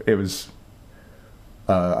it was.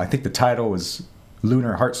 I think the title was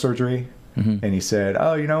 "Lunar Heart Surgery," and he said,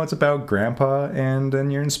 "Oh, it's about Grandpa, and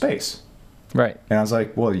then you're in space." Right. And I was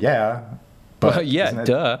like, "Well, yeah." But well, yeah,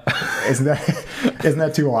 duh. Isn't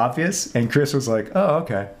that too obvious? And Chris was like, "Oh,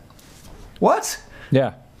 okay." What?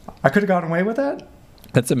 Yeah. I could have gotten away with that?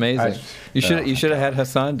 That's amazing. You should have had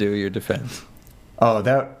Hassan do your defense. Oh,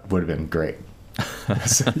 that would have been great.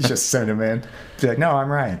 Just send him in. Be like, "No,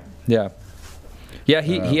 I'm Ryan." Yeah. Yeah,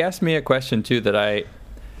 he asked me a question too that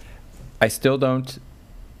I still don't.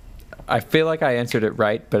 I feel like I answered it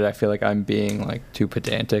right, but I feel like I'm being like too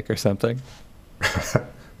pedantic or something.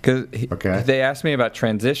 Because they asked me about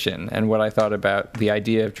transition and what I thought about the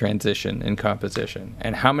idea of transition in composition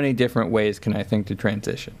and how many different ways can I think to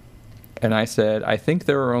transition. And I said, I think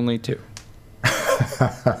there are only two.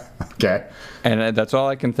 Okay. And that's all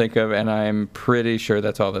I can think of, and I'm pretty sure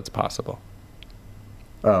that's all that's possible.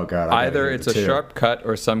 Oh God! I Either it's a sharp cut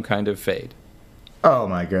or some kind of fade. Oh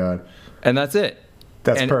my God! And that's it.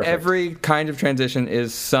 That's and perfect. Every kind of transition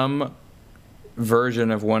is some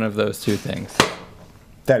version of one of those two things.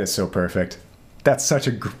 That is so perfect. That's such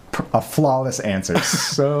a flawless answer.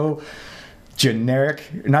 So general,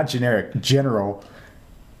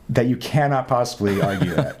 that you cannot possibly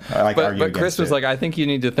argue that. But Chris was like, I think you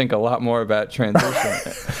need to think a lot more about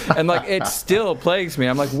transition. And like, it still plagues me.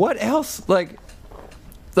 I'm like, what else? Like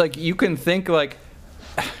you can think like,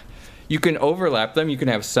 you can overlap them. You can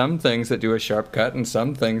have some things that do a sharp cut and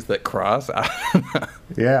some things that cross.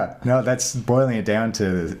 Yeah, no, that's boiling it down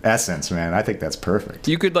to the essence, man. I think that's perfect.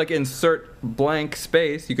 You could like insert blank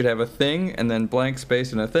space. You could have a thing and then blank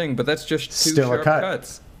space and a thing, but that's just two still sharp a cut.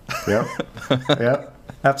 Cuts. Yep, yep,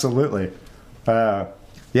 absolutely.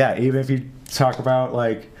 Yeah, even if you talk about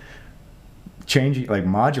like changing, like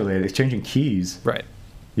changing keys. Right.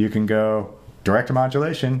 You can go direct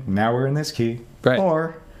modulation. Now we're in this key. Right.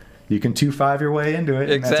 Or you can 2/5 your way into it.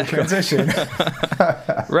 Exactly. And that's a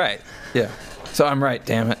transition. Right. Yeah. So I'm right.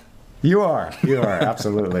 Damn it. You are.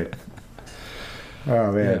 Absolutely.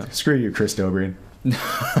 Oh man, Yeah. Screw you, Chris Dobrin.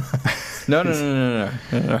 No.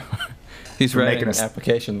 He's writing an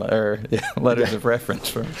application letters of reference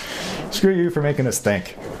for. Screw you for making us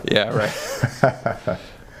think. Yeah. Right.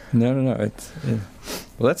 No. Yeah.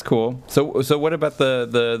 Well, that's cool. So what about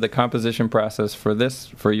the composition process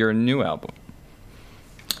for your new album?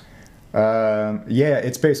 Yeah,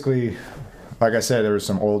 it's basically, like I said, there were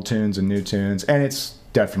some old tunes and new tunes, and it's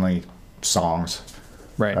definitely songs.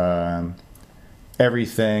 Right.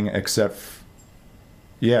 Everything except,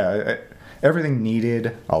 everything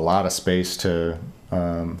needed a lot of space to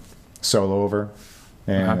solo over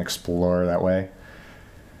and explore that way.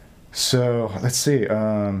 So let's see.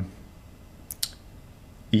 I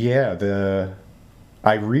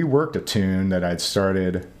reworked a tune that I'd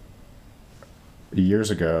started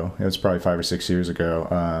years ago. It was probably 5 or 6 years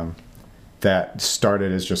ago. That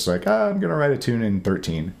started as just like, I'm gonna write a tune in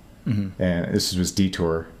 13, and this was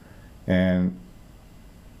Detour, and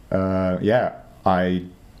I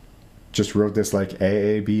just wrote this like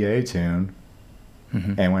AABA tune,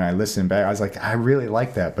 and when I listened back, I was like, I really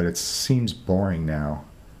like that, but it seems boring now,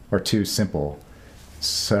 or too simple.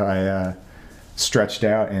 So I stretched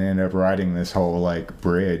out and ended up writing this whole like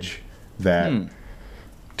bridge that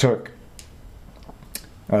took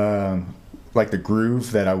like the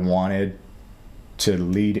groove that I wanted to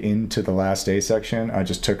lead into the last A section. I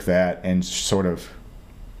just took that and sort of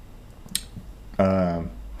I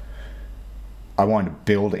wanted to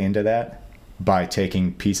build into that by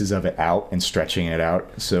taking pieces of it out and stretching it out.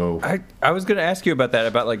 So I was going to ask you about that,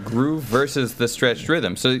 about like groove versus the stretched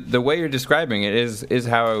rhythm. So the way you're describing it is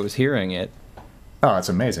how I was hearing it. Oh, it's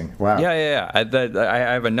amazing! Wow. Yeah. I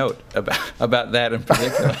have a note about that in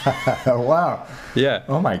particular. Wow. Yeah.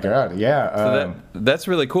 Oh my God. Yeah. So that's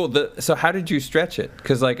really cool. So how did you stretch it?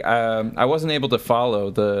 Because like I wasn't able to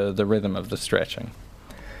follow the rhythm of the stretching.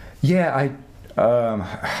 Yeah.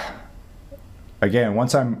 Again,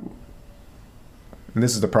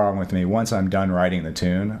 this is the problem with me. Once I'm done writing the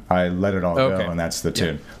tune, I let it all go, and that's the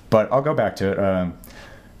tune. But I'll go back to it.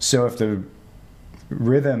 So if the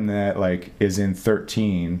rhythm that like is in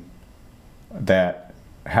 13 that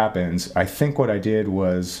happens, I think what I did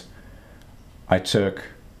was I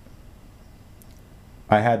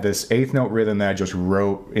had this 8th note rhythm that I just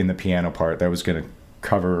wrote in the piano part that was going to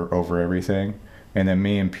cover over everything, and then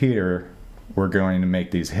me and Peter were going to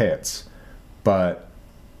make these hits. But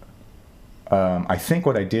I think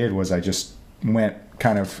what I did was I just I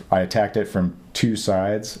attacked it from two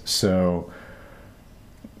sides. So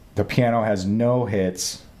the piano has no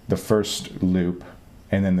hits the first loop,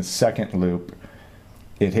 and then the second loop,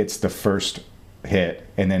 it hits the first hit,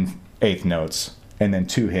 and then 8th notes, and then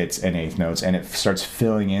 2 hits and 8th notes, and it starts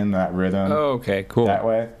filling in that rhythm. Oh, okay, cool. That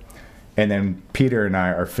way. And then Peter and I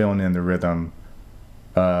are filling in the rhythm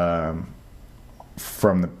from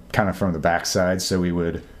the backside. So we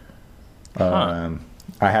would I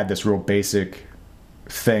had this real basic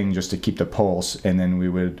thing just to keep the pulse, and then we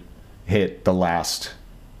would hit the last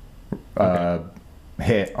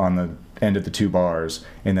hit on the end of the 2 bars,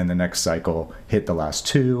 and then the next cycle hit the last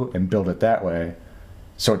 2 and build it that way.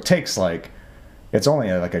 So it takes it's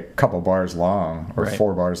only like a couple bars long or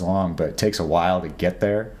 4 bars long, but it takes a while to get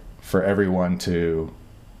there for everyone to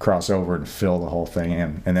cross over and fill the whole thing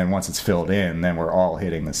in. And then once it's filled in, then we're all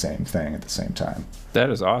hitting the same thing at the same time. That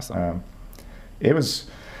is awesome. I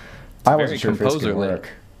wasn't sure if it's going to work.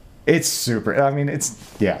 It's super. I mean, it's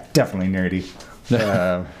definitely nerdy.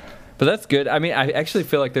 But that's good. I mean, I actually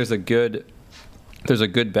feel like there's a good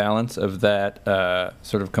balance of that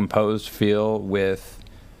sort of composed feel with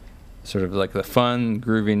sort of like the fun,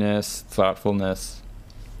 grooviness, thoughtfulness.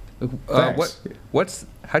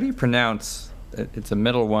 How do you pronounce it? It's a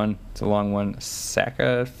middle one. It's a long one.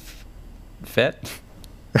 Sakafet?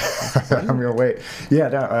 I'm gonna wait. Yeah,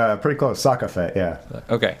 no, pretty close. Sakafet. Yeah.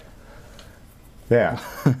 Okay. Yeah.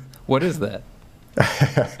 What is that?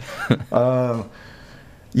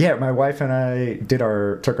 Yeah, my wife and I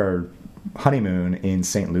took our honeymoon in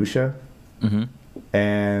St. Lucia,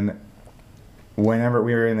 and whenever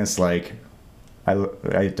we were in this like,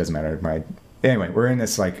 it doesn't matter. Anyway, we're in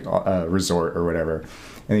this like resort or whatever,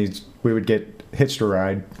 and we would get hitched a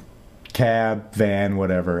ride, cab, van,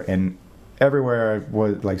 whatever, and everywhere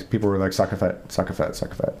was like people were like Sakafet, Sakafet,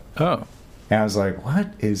 Sakafet. Oh. And I was like,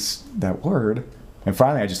 what is that word? And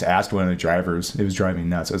finally, I just asked one of the drivers. It was driving me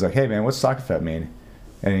nuts. I was like, hey man, what's Sakafet mean?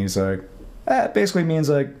 And he's like, it basically means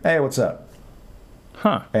like, hey, what's up?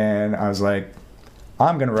 Huh. And I was like,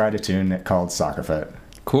 I'm going to write a tune called Sakafet.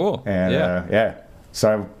 Cool. And yeah.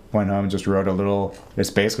 So I went home and just wrote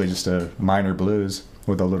it's basically just a minor blues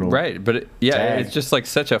with a little. Right. But it's just like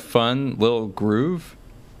such a fun little groove.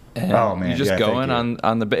 And oh, man. You're just going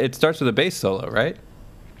on the, it starts with a bass solo, right?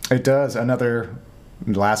 It does. Another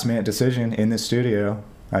last minute decision in the studio.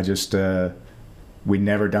 I just, we'd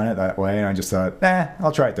never done it that way, and I just thought,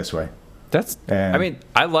 I'll try it this way.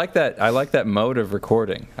 I like that. I like that mode of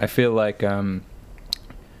recording. I feel like the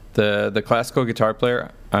classical guitar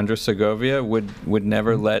player Andres Segovia would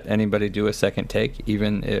never let anybody do a second take,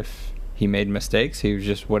 even if he made mistakes. He was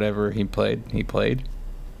just whatever he played.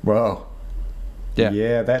 Whoa.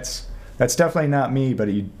 Yeah, that's definitely not me. But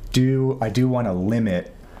I do want to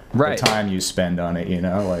limit the time you spend on it. You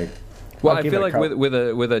know, like. Well, I feel like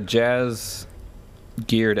with a jazz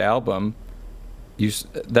geared album,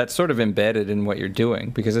 that's sort of embedded in what you're doing,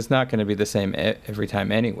 because it's not going to be the same every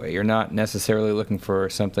time anyway. You're not necessarily looking for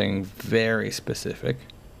something very specific.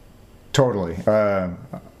 Totally.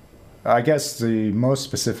 I guess the most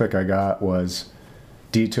specific I got was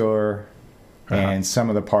Detour and some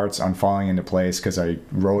of the parts on Falling Into Place, because I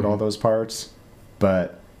wrote all those parts.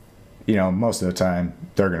 But, you know, most of the time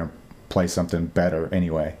they're going to play something better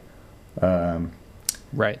anyway.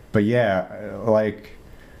 Right. But yeah, like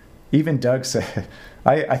even Doug said,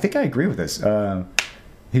 I think I agree with this.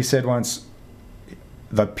 He said once,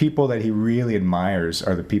 the people that he really admires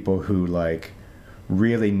are the people who like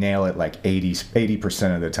really nail it like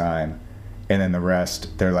 80% of the time. And then the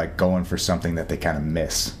rest, they're like going for something that they kind of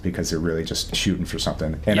miss because they're really just shooting for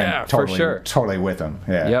something. And yeah, I'm totally, for sure. Totally with them.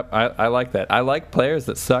 Yeah. Yep. I like that. I like players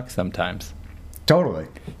that suck sometimes. Totally.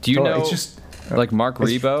 Do you know? It's just, like Mark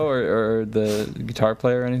Rebo or the guitar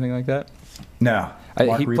player or anything like that? No.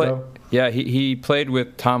 Mark Rebo? He played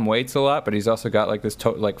with Tom Waits a lot, but he's also got like this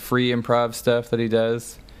like free improv stuff that he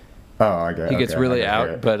does. Oh, I get it. He gets really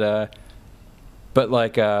out, but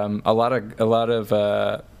like a lot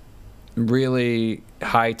of really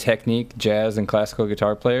high technique jazz and classical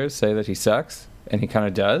guitar players say that he sucks, and he kind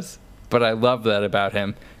of does. But I love that about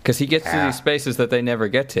him, because he gets to these spaces that they never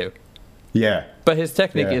get to. Yeah. But his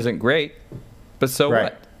technique isn't great. But so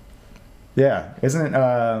what? Yeah, isn't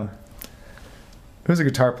it? Who's a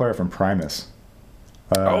guitar player from Primus?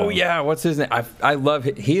 Oh yeah, what's his name? I love.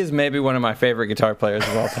 He is maybe one of my favorite guitar players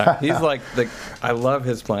of all time. He's like I love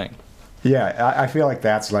his playing. Yeah, I feel like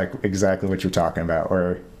that's like exactly what you're talking about.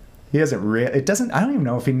 Where he doesn't really. It doesn't. I don't even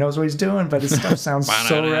know if he knows what he's doing, but his stuff sounds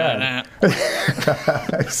so rad.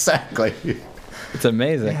 Exactly. It's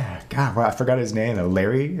amazing. Yeah, God, well, I forgot his name.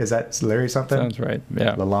 Larry? Is that Larry something? Sounds right.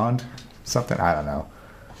 Yeah. Lalonde? Something? I don't know.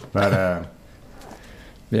 But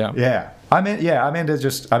yeah. I'm into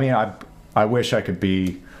just. I mean, I wish I could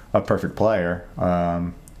be a perfect player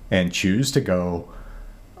and choose to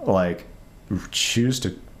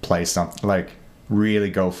play something, like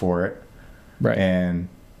really go for it. Right. And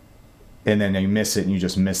then you miss it and you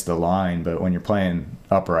just miss the line. But when you're playing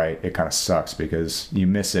upright, it kind of sucks because you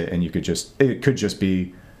miss it and it could just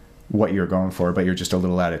be what you're going for, but you're just a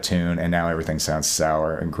little out of tune, and now everything sounds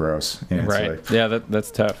sour and gross. And right. Like, yeah,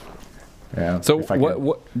 that's tough. Yeah. So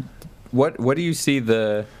what do you see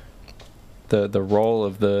the role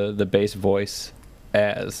of the bass voice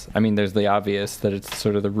as? I mean, there's the obvious that it's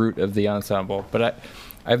sort of the root of the ensemble, but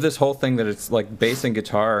I have this whole thing that it's like bass and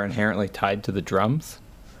guitar are inherently tied to the drums.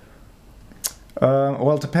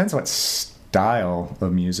 Well, it depends what style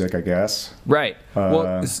of music, I guess. Right.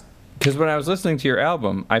 Well, because when I was listening to your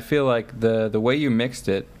album, I feel like the way you mixed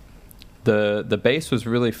it, the bass was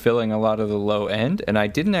really filling a lot of the low end, and I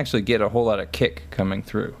didn't actually get a whole lot of kick coming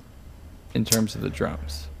through in terms of the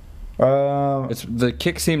drums. The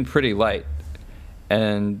kick seemed pretty light,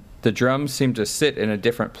 and the drums seemed to sit in a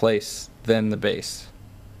different place than the bass.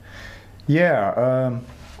 Yeah.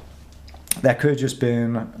 that could have just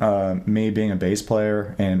been me being a bass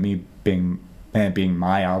player and being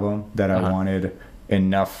my album that I wanted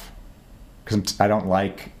enough, because I don't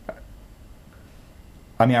like.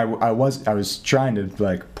 I mean, I was trying to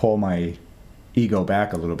like pull my ego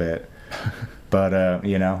back a little bit, but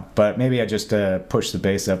but maybe I just pushed the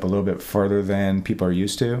bass up a little bit further than people are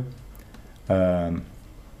used to.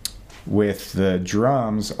 With the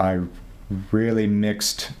drums, I really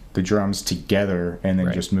mixed the drums together and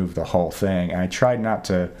then just moved the whole thing. And I tried not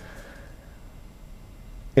to.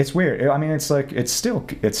 It's weird. I mean, it's like it's still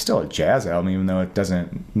a jazz album, even though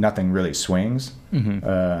nothing really swings.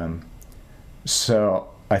 So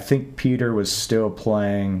I think Peter was still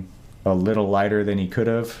playing a little lighter than he could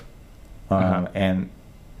have, and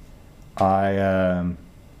I.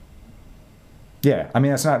 Yeah, I mean,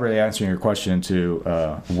 that's not really answering your question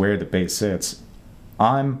to where the bass sits.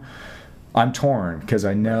 I'm torn because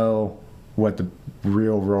I know what the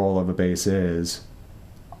real role of a bass is,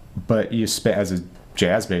 but as a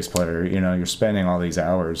jazz bass player, you're spending all these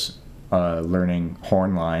hours learning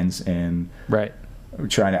horn lines and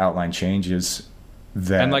trying to outline changes.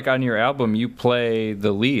 And like on your album, you play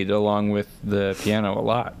the lead along with the piano a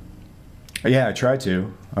lot. Yeah, I try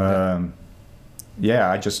to.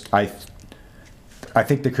 I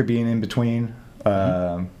think there could be an in-between.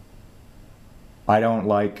 I don't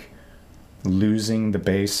like losing the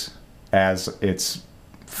bass as its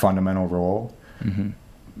fundamental role.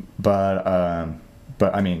 But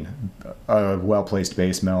I mean, a well-placed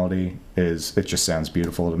bass melody it just sounds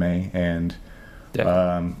beautiful to me. And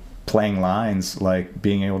playing lines, like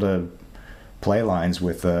being able to play lines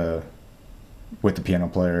with the piano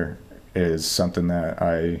player is something that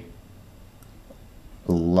I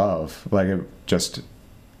love. Like I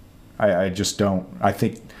just don't. I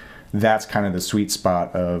think that's kind of the sweet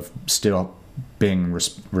spot of still being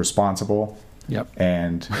responsible. Yep.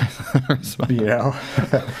 And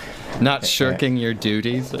not shirking your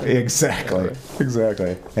duties. Exactly.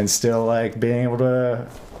 And still like being able to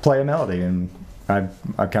play a melody. And I'm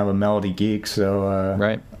kind of a melody geek, so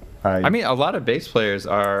I mean, a lot of bass players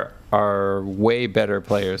are way better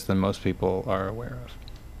players than most people are aware of.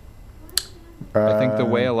 I think the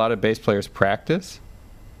way a lot of bass players practice.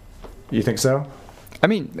 You think so? I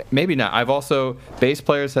mean, maybe not. Bass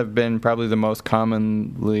players have been probably the most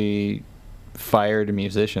commonly fired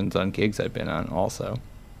musicians on gigs I've been on also.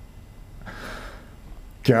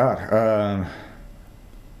 God,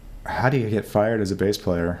 how do you get fired as a bass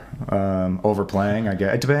player? Overplaying, I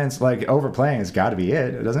guess. It depends. Like, overplaying has got to be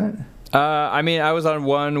it, doesn't it? I mean, I was on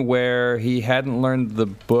one where he hadn't learned the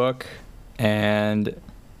book, and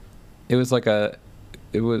it was like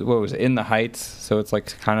In the Heights, so it's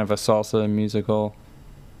like kind of a salsa musical.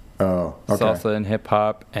 Oh, okay. Salsa and hip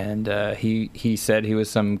hop, and he said he was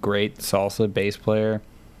some great salsa bass player,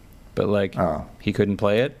 but he couldn't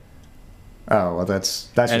play it. Oh, well, that's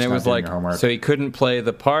and just it was not doing your homework. So he couldn't play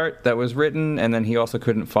the part that was written, and then he also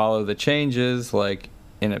couldn't follow the changes like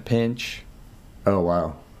in a pinch. Oh,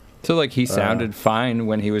 wow. So he sounded fine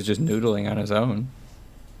when he was just noodling on his own.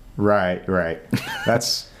 Right.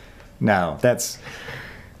 That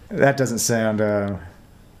doesn't sound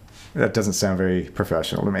very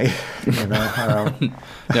professional to me.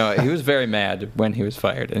 No, he was very mad when he was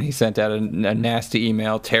fired, and he sent out a nasty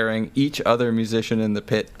email tearing each other musician in the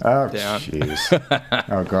pit down. Jeez.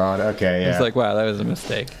 Oh God. Okay. Yeah. It's like, wow, that was a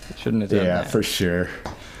mistake. Shouldn't have done that. Yeah, for sure.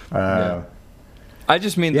 I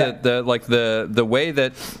just mean that the way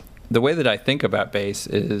that I think about bass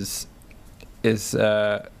is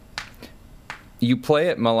you play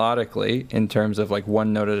it melodically in terms of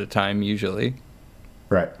one note at a time usually.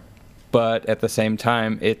 Right. But at the same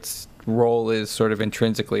time, its role is sort of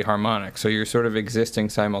intrinsically harmonic. So you're sort of existing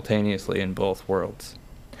simultaneously in both worlds.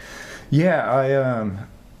 Yeah,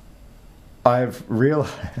 I've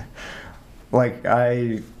realized,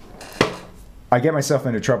 I get myself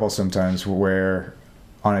into trouble sometimes where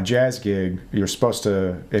on a jazz gig, you're supposed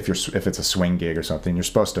to, if it's a swing gig or something, you're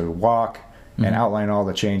supposed to walk and outline all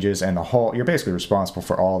the changes and you're basically responsible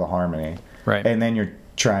for all the harmony. Right. And then you're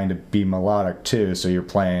trying to be melodic too, so you're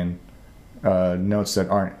playing notes that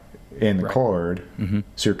aren't in the chord.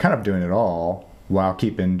 So you're kind of doing it all while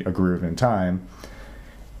keeping a groove in time.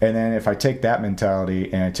 And then if I take that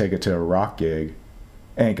mentality and I take it to a rock gig,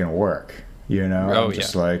 it ain't gonna work. I'm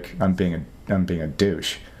just I'm being a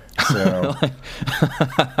douche. So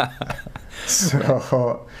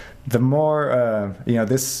so the more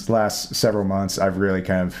this last several months I've really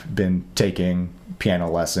kind of been taking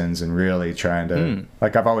piano lessons and really trying to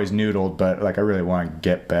I've always noodled, but I really want to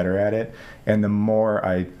get better at it. And the more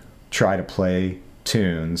I try to play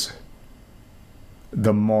tunes,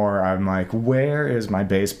 the more I'm like, where is my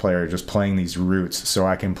bass player just playing these roots so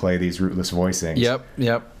I can play these rootless voicings?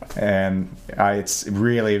 Yep. And it's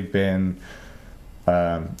really been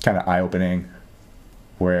kind of eye-opening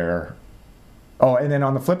where... Oh, and then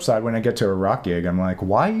on the flip side, when I get to a rock gig, I'm like,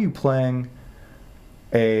 why are you playing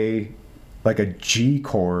a G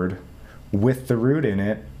chord with the root in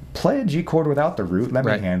it? Play a G chord without the root. Let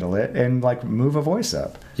me handle it, and like move a voice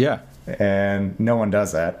up. Yeah. And no one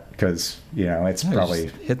does that because it's probably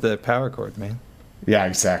just hit the power chord, man. Yeah,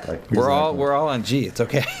 exactly. We're all on G. It's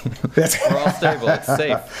okay. We're all stable. It's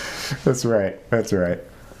safe. That's right.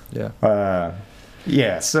 Yeah.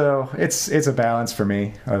 Yeah, so it's a balance for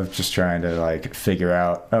me of just trying to like figure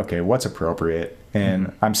out, okay, what's appropriate,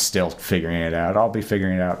 and I'm still figuring it out. I'll be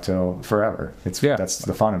figuring it out till forever. That's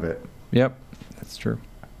the fun of it. Yep, that's true.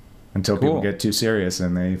 Until people get too serious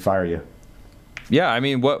and they fire you. Yeah, I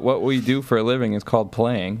mean, what we do for a living is called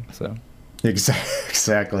playing. So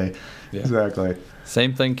exactly. Yeah. Exactly.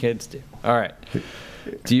 Same thing kids do. All right.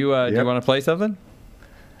 Do you want to play something?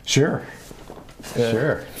 Sure.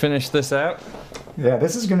 Sure. Finish this out. Yeah,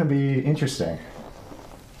 this is going to be interesting.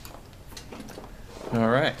 All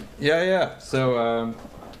right. Yeah. So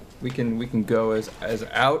we can go as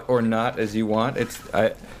out or not as you want.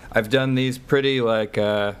 I've done these pretty like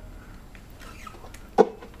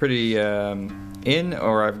in,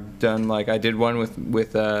 or I've done like I did one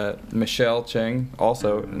with Michelle Cheng,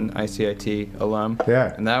 also an ICIT alum.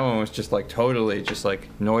 Yeah. And that one was just like totally just like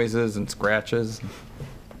noises and scratches.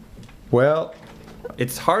 Well,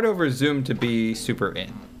 it's hard over Zoom to be super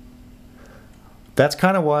in. That's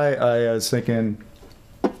kind of why I was thinking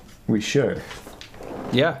we should.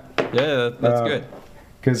 Yeah, that's good.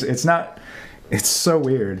 Because it's so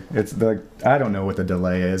weird. It's I don't know what the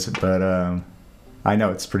delay is, but I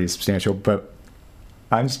know it's pretty substantial. But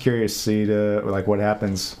I'm just curious to see like what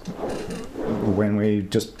happens when we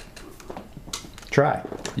just try.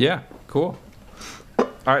 Yeah, cool.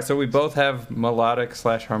 All right, so we both have melodic /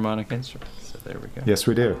 harmonic instruments. So there we go. Yes,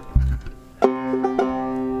 we do.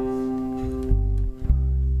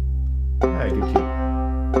 Hey, good key.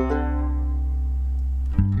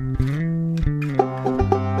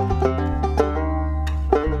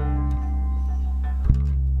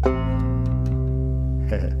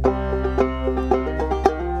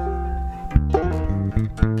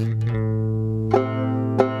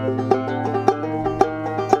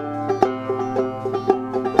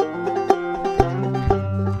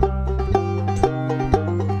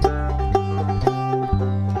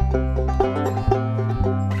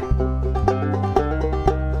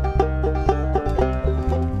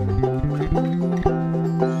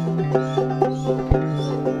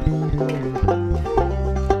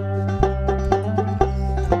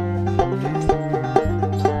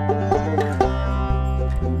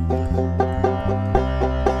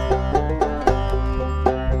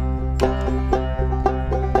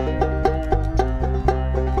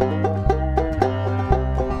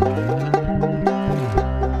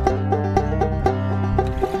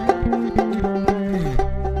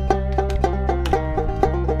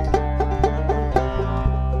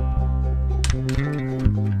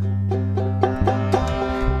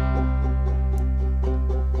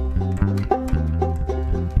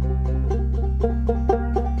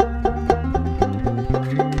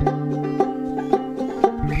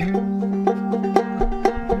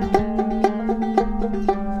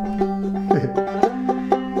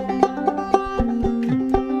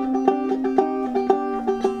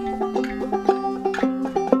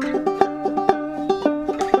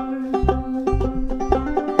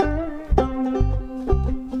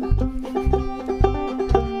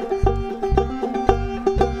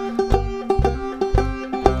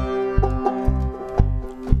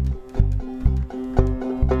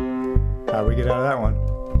 How'd we get out of that one?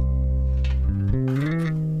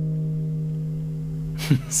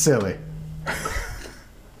 Silly.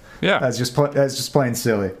 Yeah. That's just plain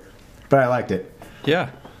silly, but I liked it. Yeah.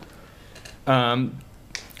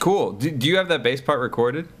 Cool. Do you have that bass part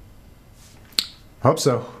recorded? Hope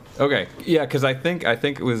so. Okay. Yeah, because I think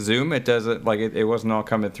with Zoom it doesn't like it wasn't all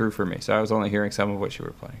coming through for me, so I was only hearing some of what you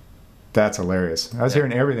were playing. That's hilarious. I was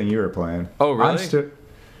hearing everything you were playing. Oh, really?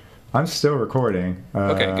 I'm still recording.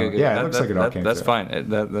 Okay, good. Yeah, it looks like it all came that's through. fine.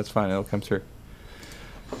 That's fine. It'll come through.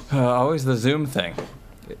 Always the Zoom thing.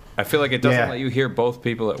 I feel like it doesn't let you hear both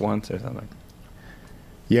people at once or something.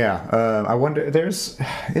 Yeah, I wonder.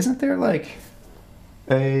 Isn't there like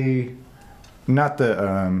not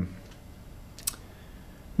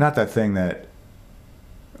that thing that,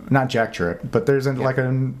 not Jack Trip, but there's like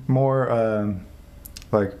a more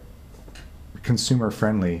like consumer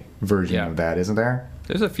friendly version of that, isn't there?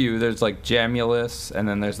 There's a few. There's like Jamulus, and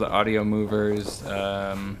then there's the Audio Movers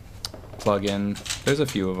plugin. There's a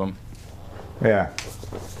few of them. Yeah,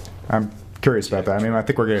 I'm curious about that. I mean, I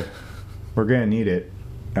think we're gonna need it.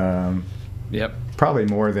 Yep. Probably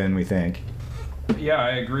more than we think. Yeah,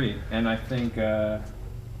 I agree, and I think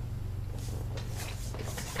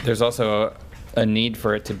there's also a need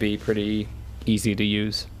for it to be pretty easy to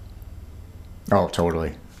use. Oh,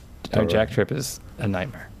 totally. Our jack trip is a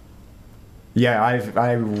nightmare. Yeah,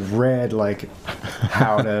 I read like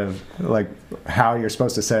how you're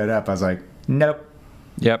supposed to set it up. I was like, nope.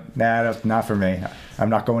 Yep. Nah, not for me. I'm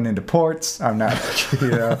not going into ports. I'm not,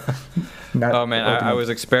 Not oh man, I was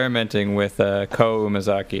experimenting with Ko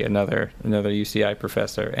Umezaki, another UCI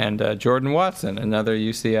professor, and Jordan Watson, another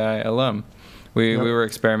UCI alum. We were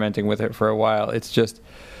experimenting with it for a while. It's just,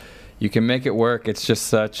 you can make it work. It's just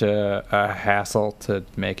such a hassle to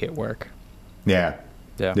make it work. Yeah.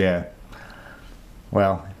 Yeah.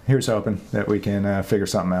 Well, here's hoping that we can figure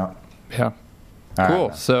something out. Yeah. Cool.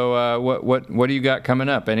 Right. So what do you got coming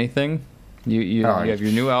up? Anything? You have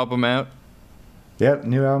your new album out? Yep,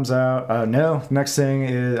 new album's out. No, next thing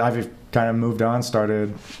is I've kind of moved on,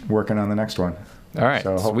 started working on the next one. All right,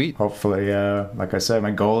 so sweet. Hopefully, like I said,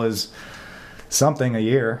 my goal is something a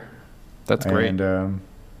year. That's great. And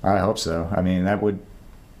I hope so. I mean, that would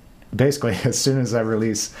basically, as soon as I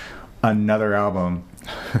release another album,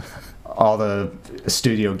 all the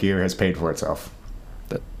studio gear has paid for itself.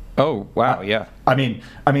 Oh, wow, yeah. I mean,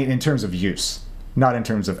 in terms of use. Not in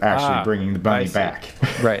terms of actually bringing the money back.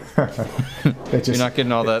 Right. You're not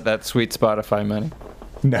getting all that sweet Spotify money.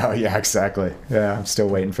 No, yeah, exactly. Yeah, I'm still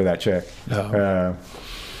waiting for that check. Oh.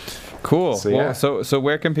 Cool. So, yeah. So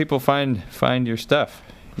where can people find your stuff?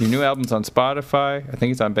 Your new album's on Spotify. I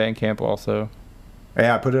think it's on Bandcamp also.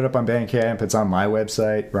 Yeah, I put it up on Bandcamp. It's on my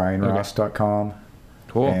website, ryanrost.com.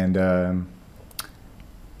 Cool. And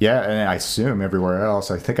yeah, and I assume everywhere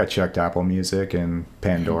else. I think I checked Apple Music and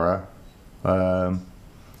Pandora.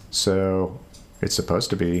 So it's supposed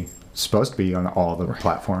to be on all the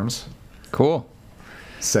platforms. Cool.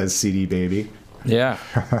 Says CD Baby. Yeah.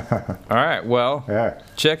 All right. Well, yeah.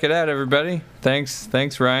 Check it out, everybody.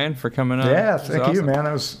 Thanks, Ryan, for coming on. Yeah, thank you, man.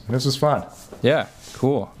 This was fun. Yeah.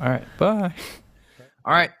 Cool. All right. Bye.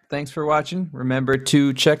 All right. Thanks for watching. Remember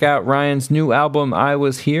to check out Ryan's new album, I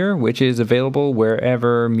Was Here, which is available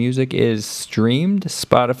wherever music is streamed,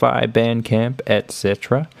 Spotify, Bandcamp,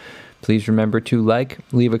 etc. Please remember to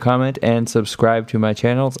leave a comment, and subscribe to my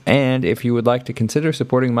channels. And if you would like to consider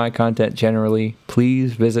supporting my content generally,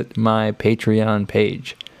 please visit my Patreon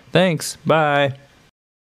page. Thanks. Bye.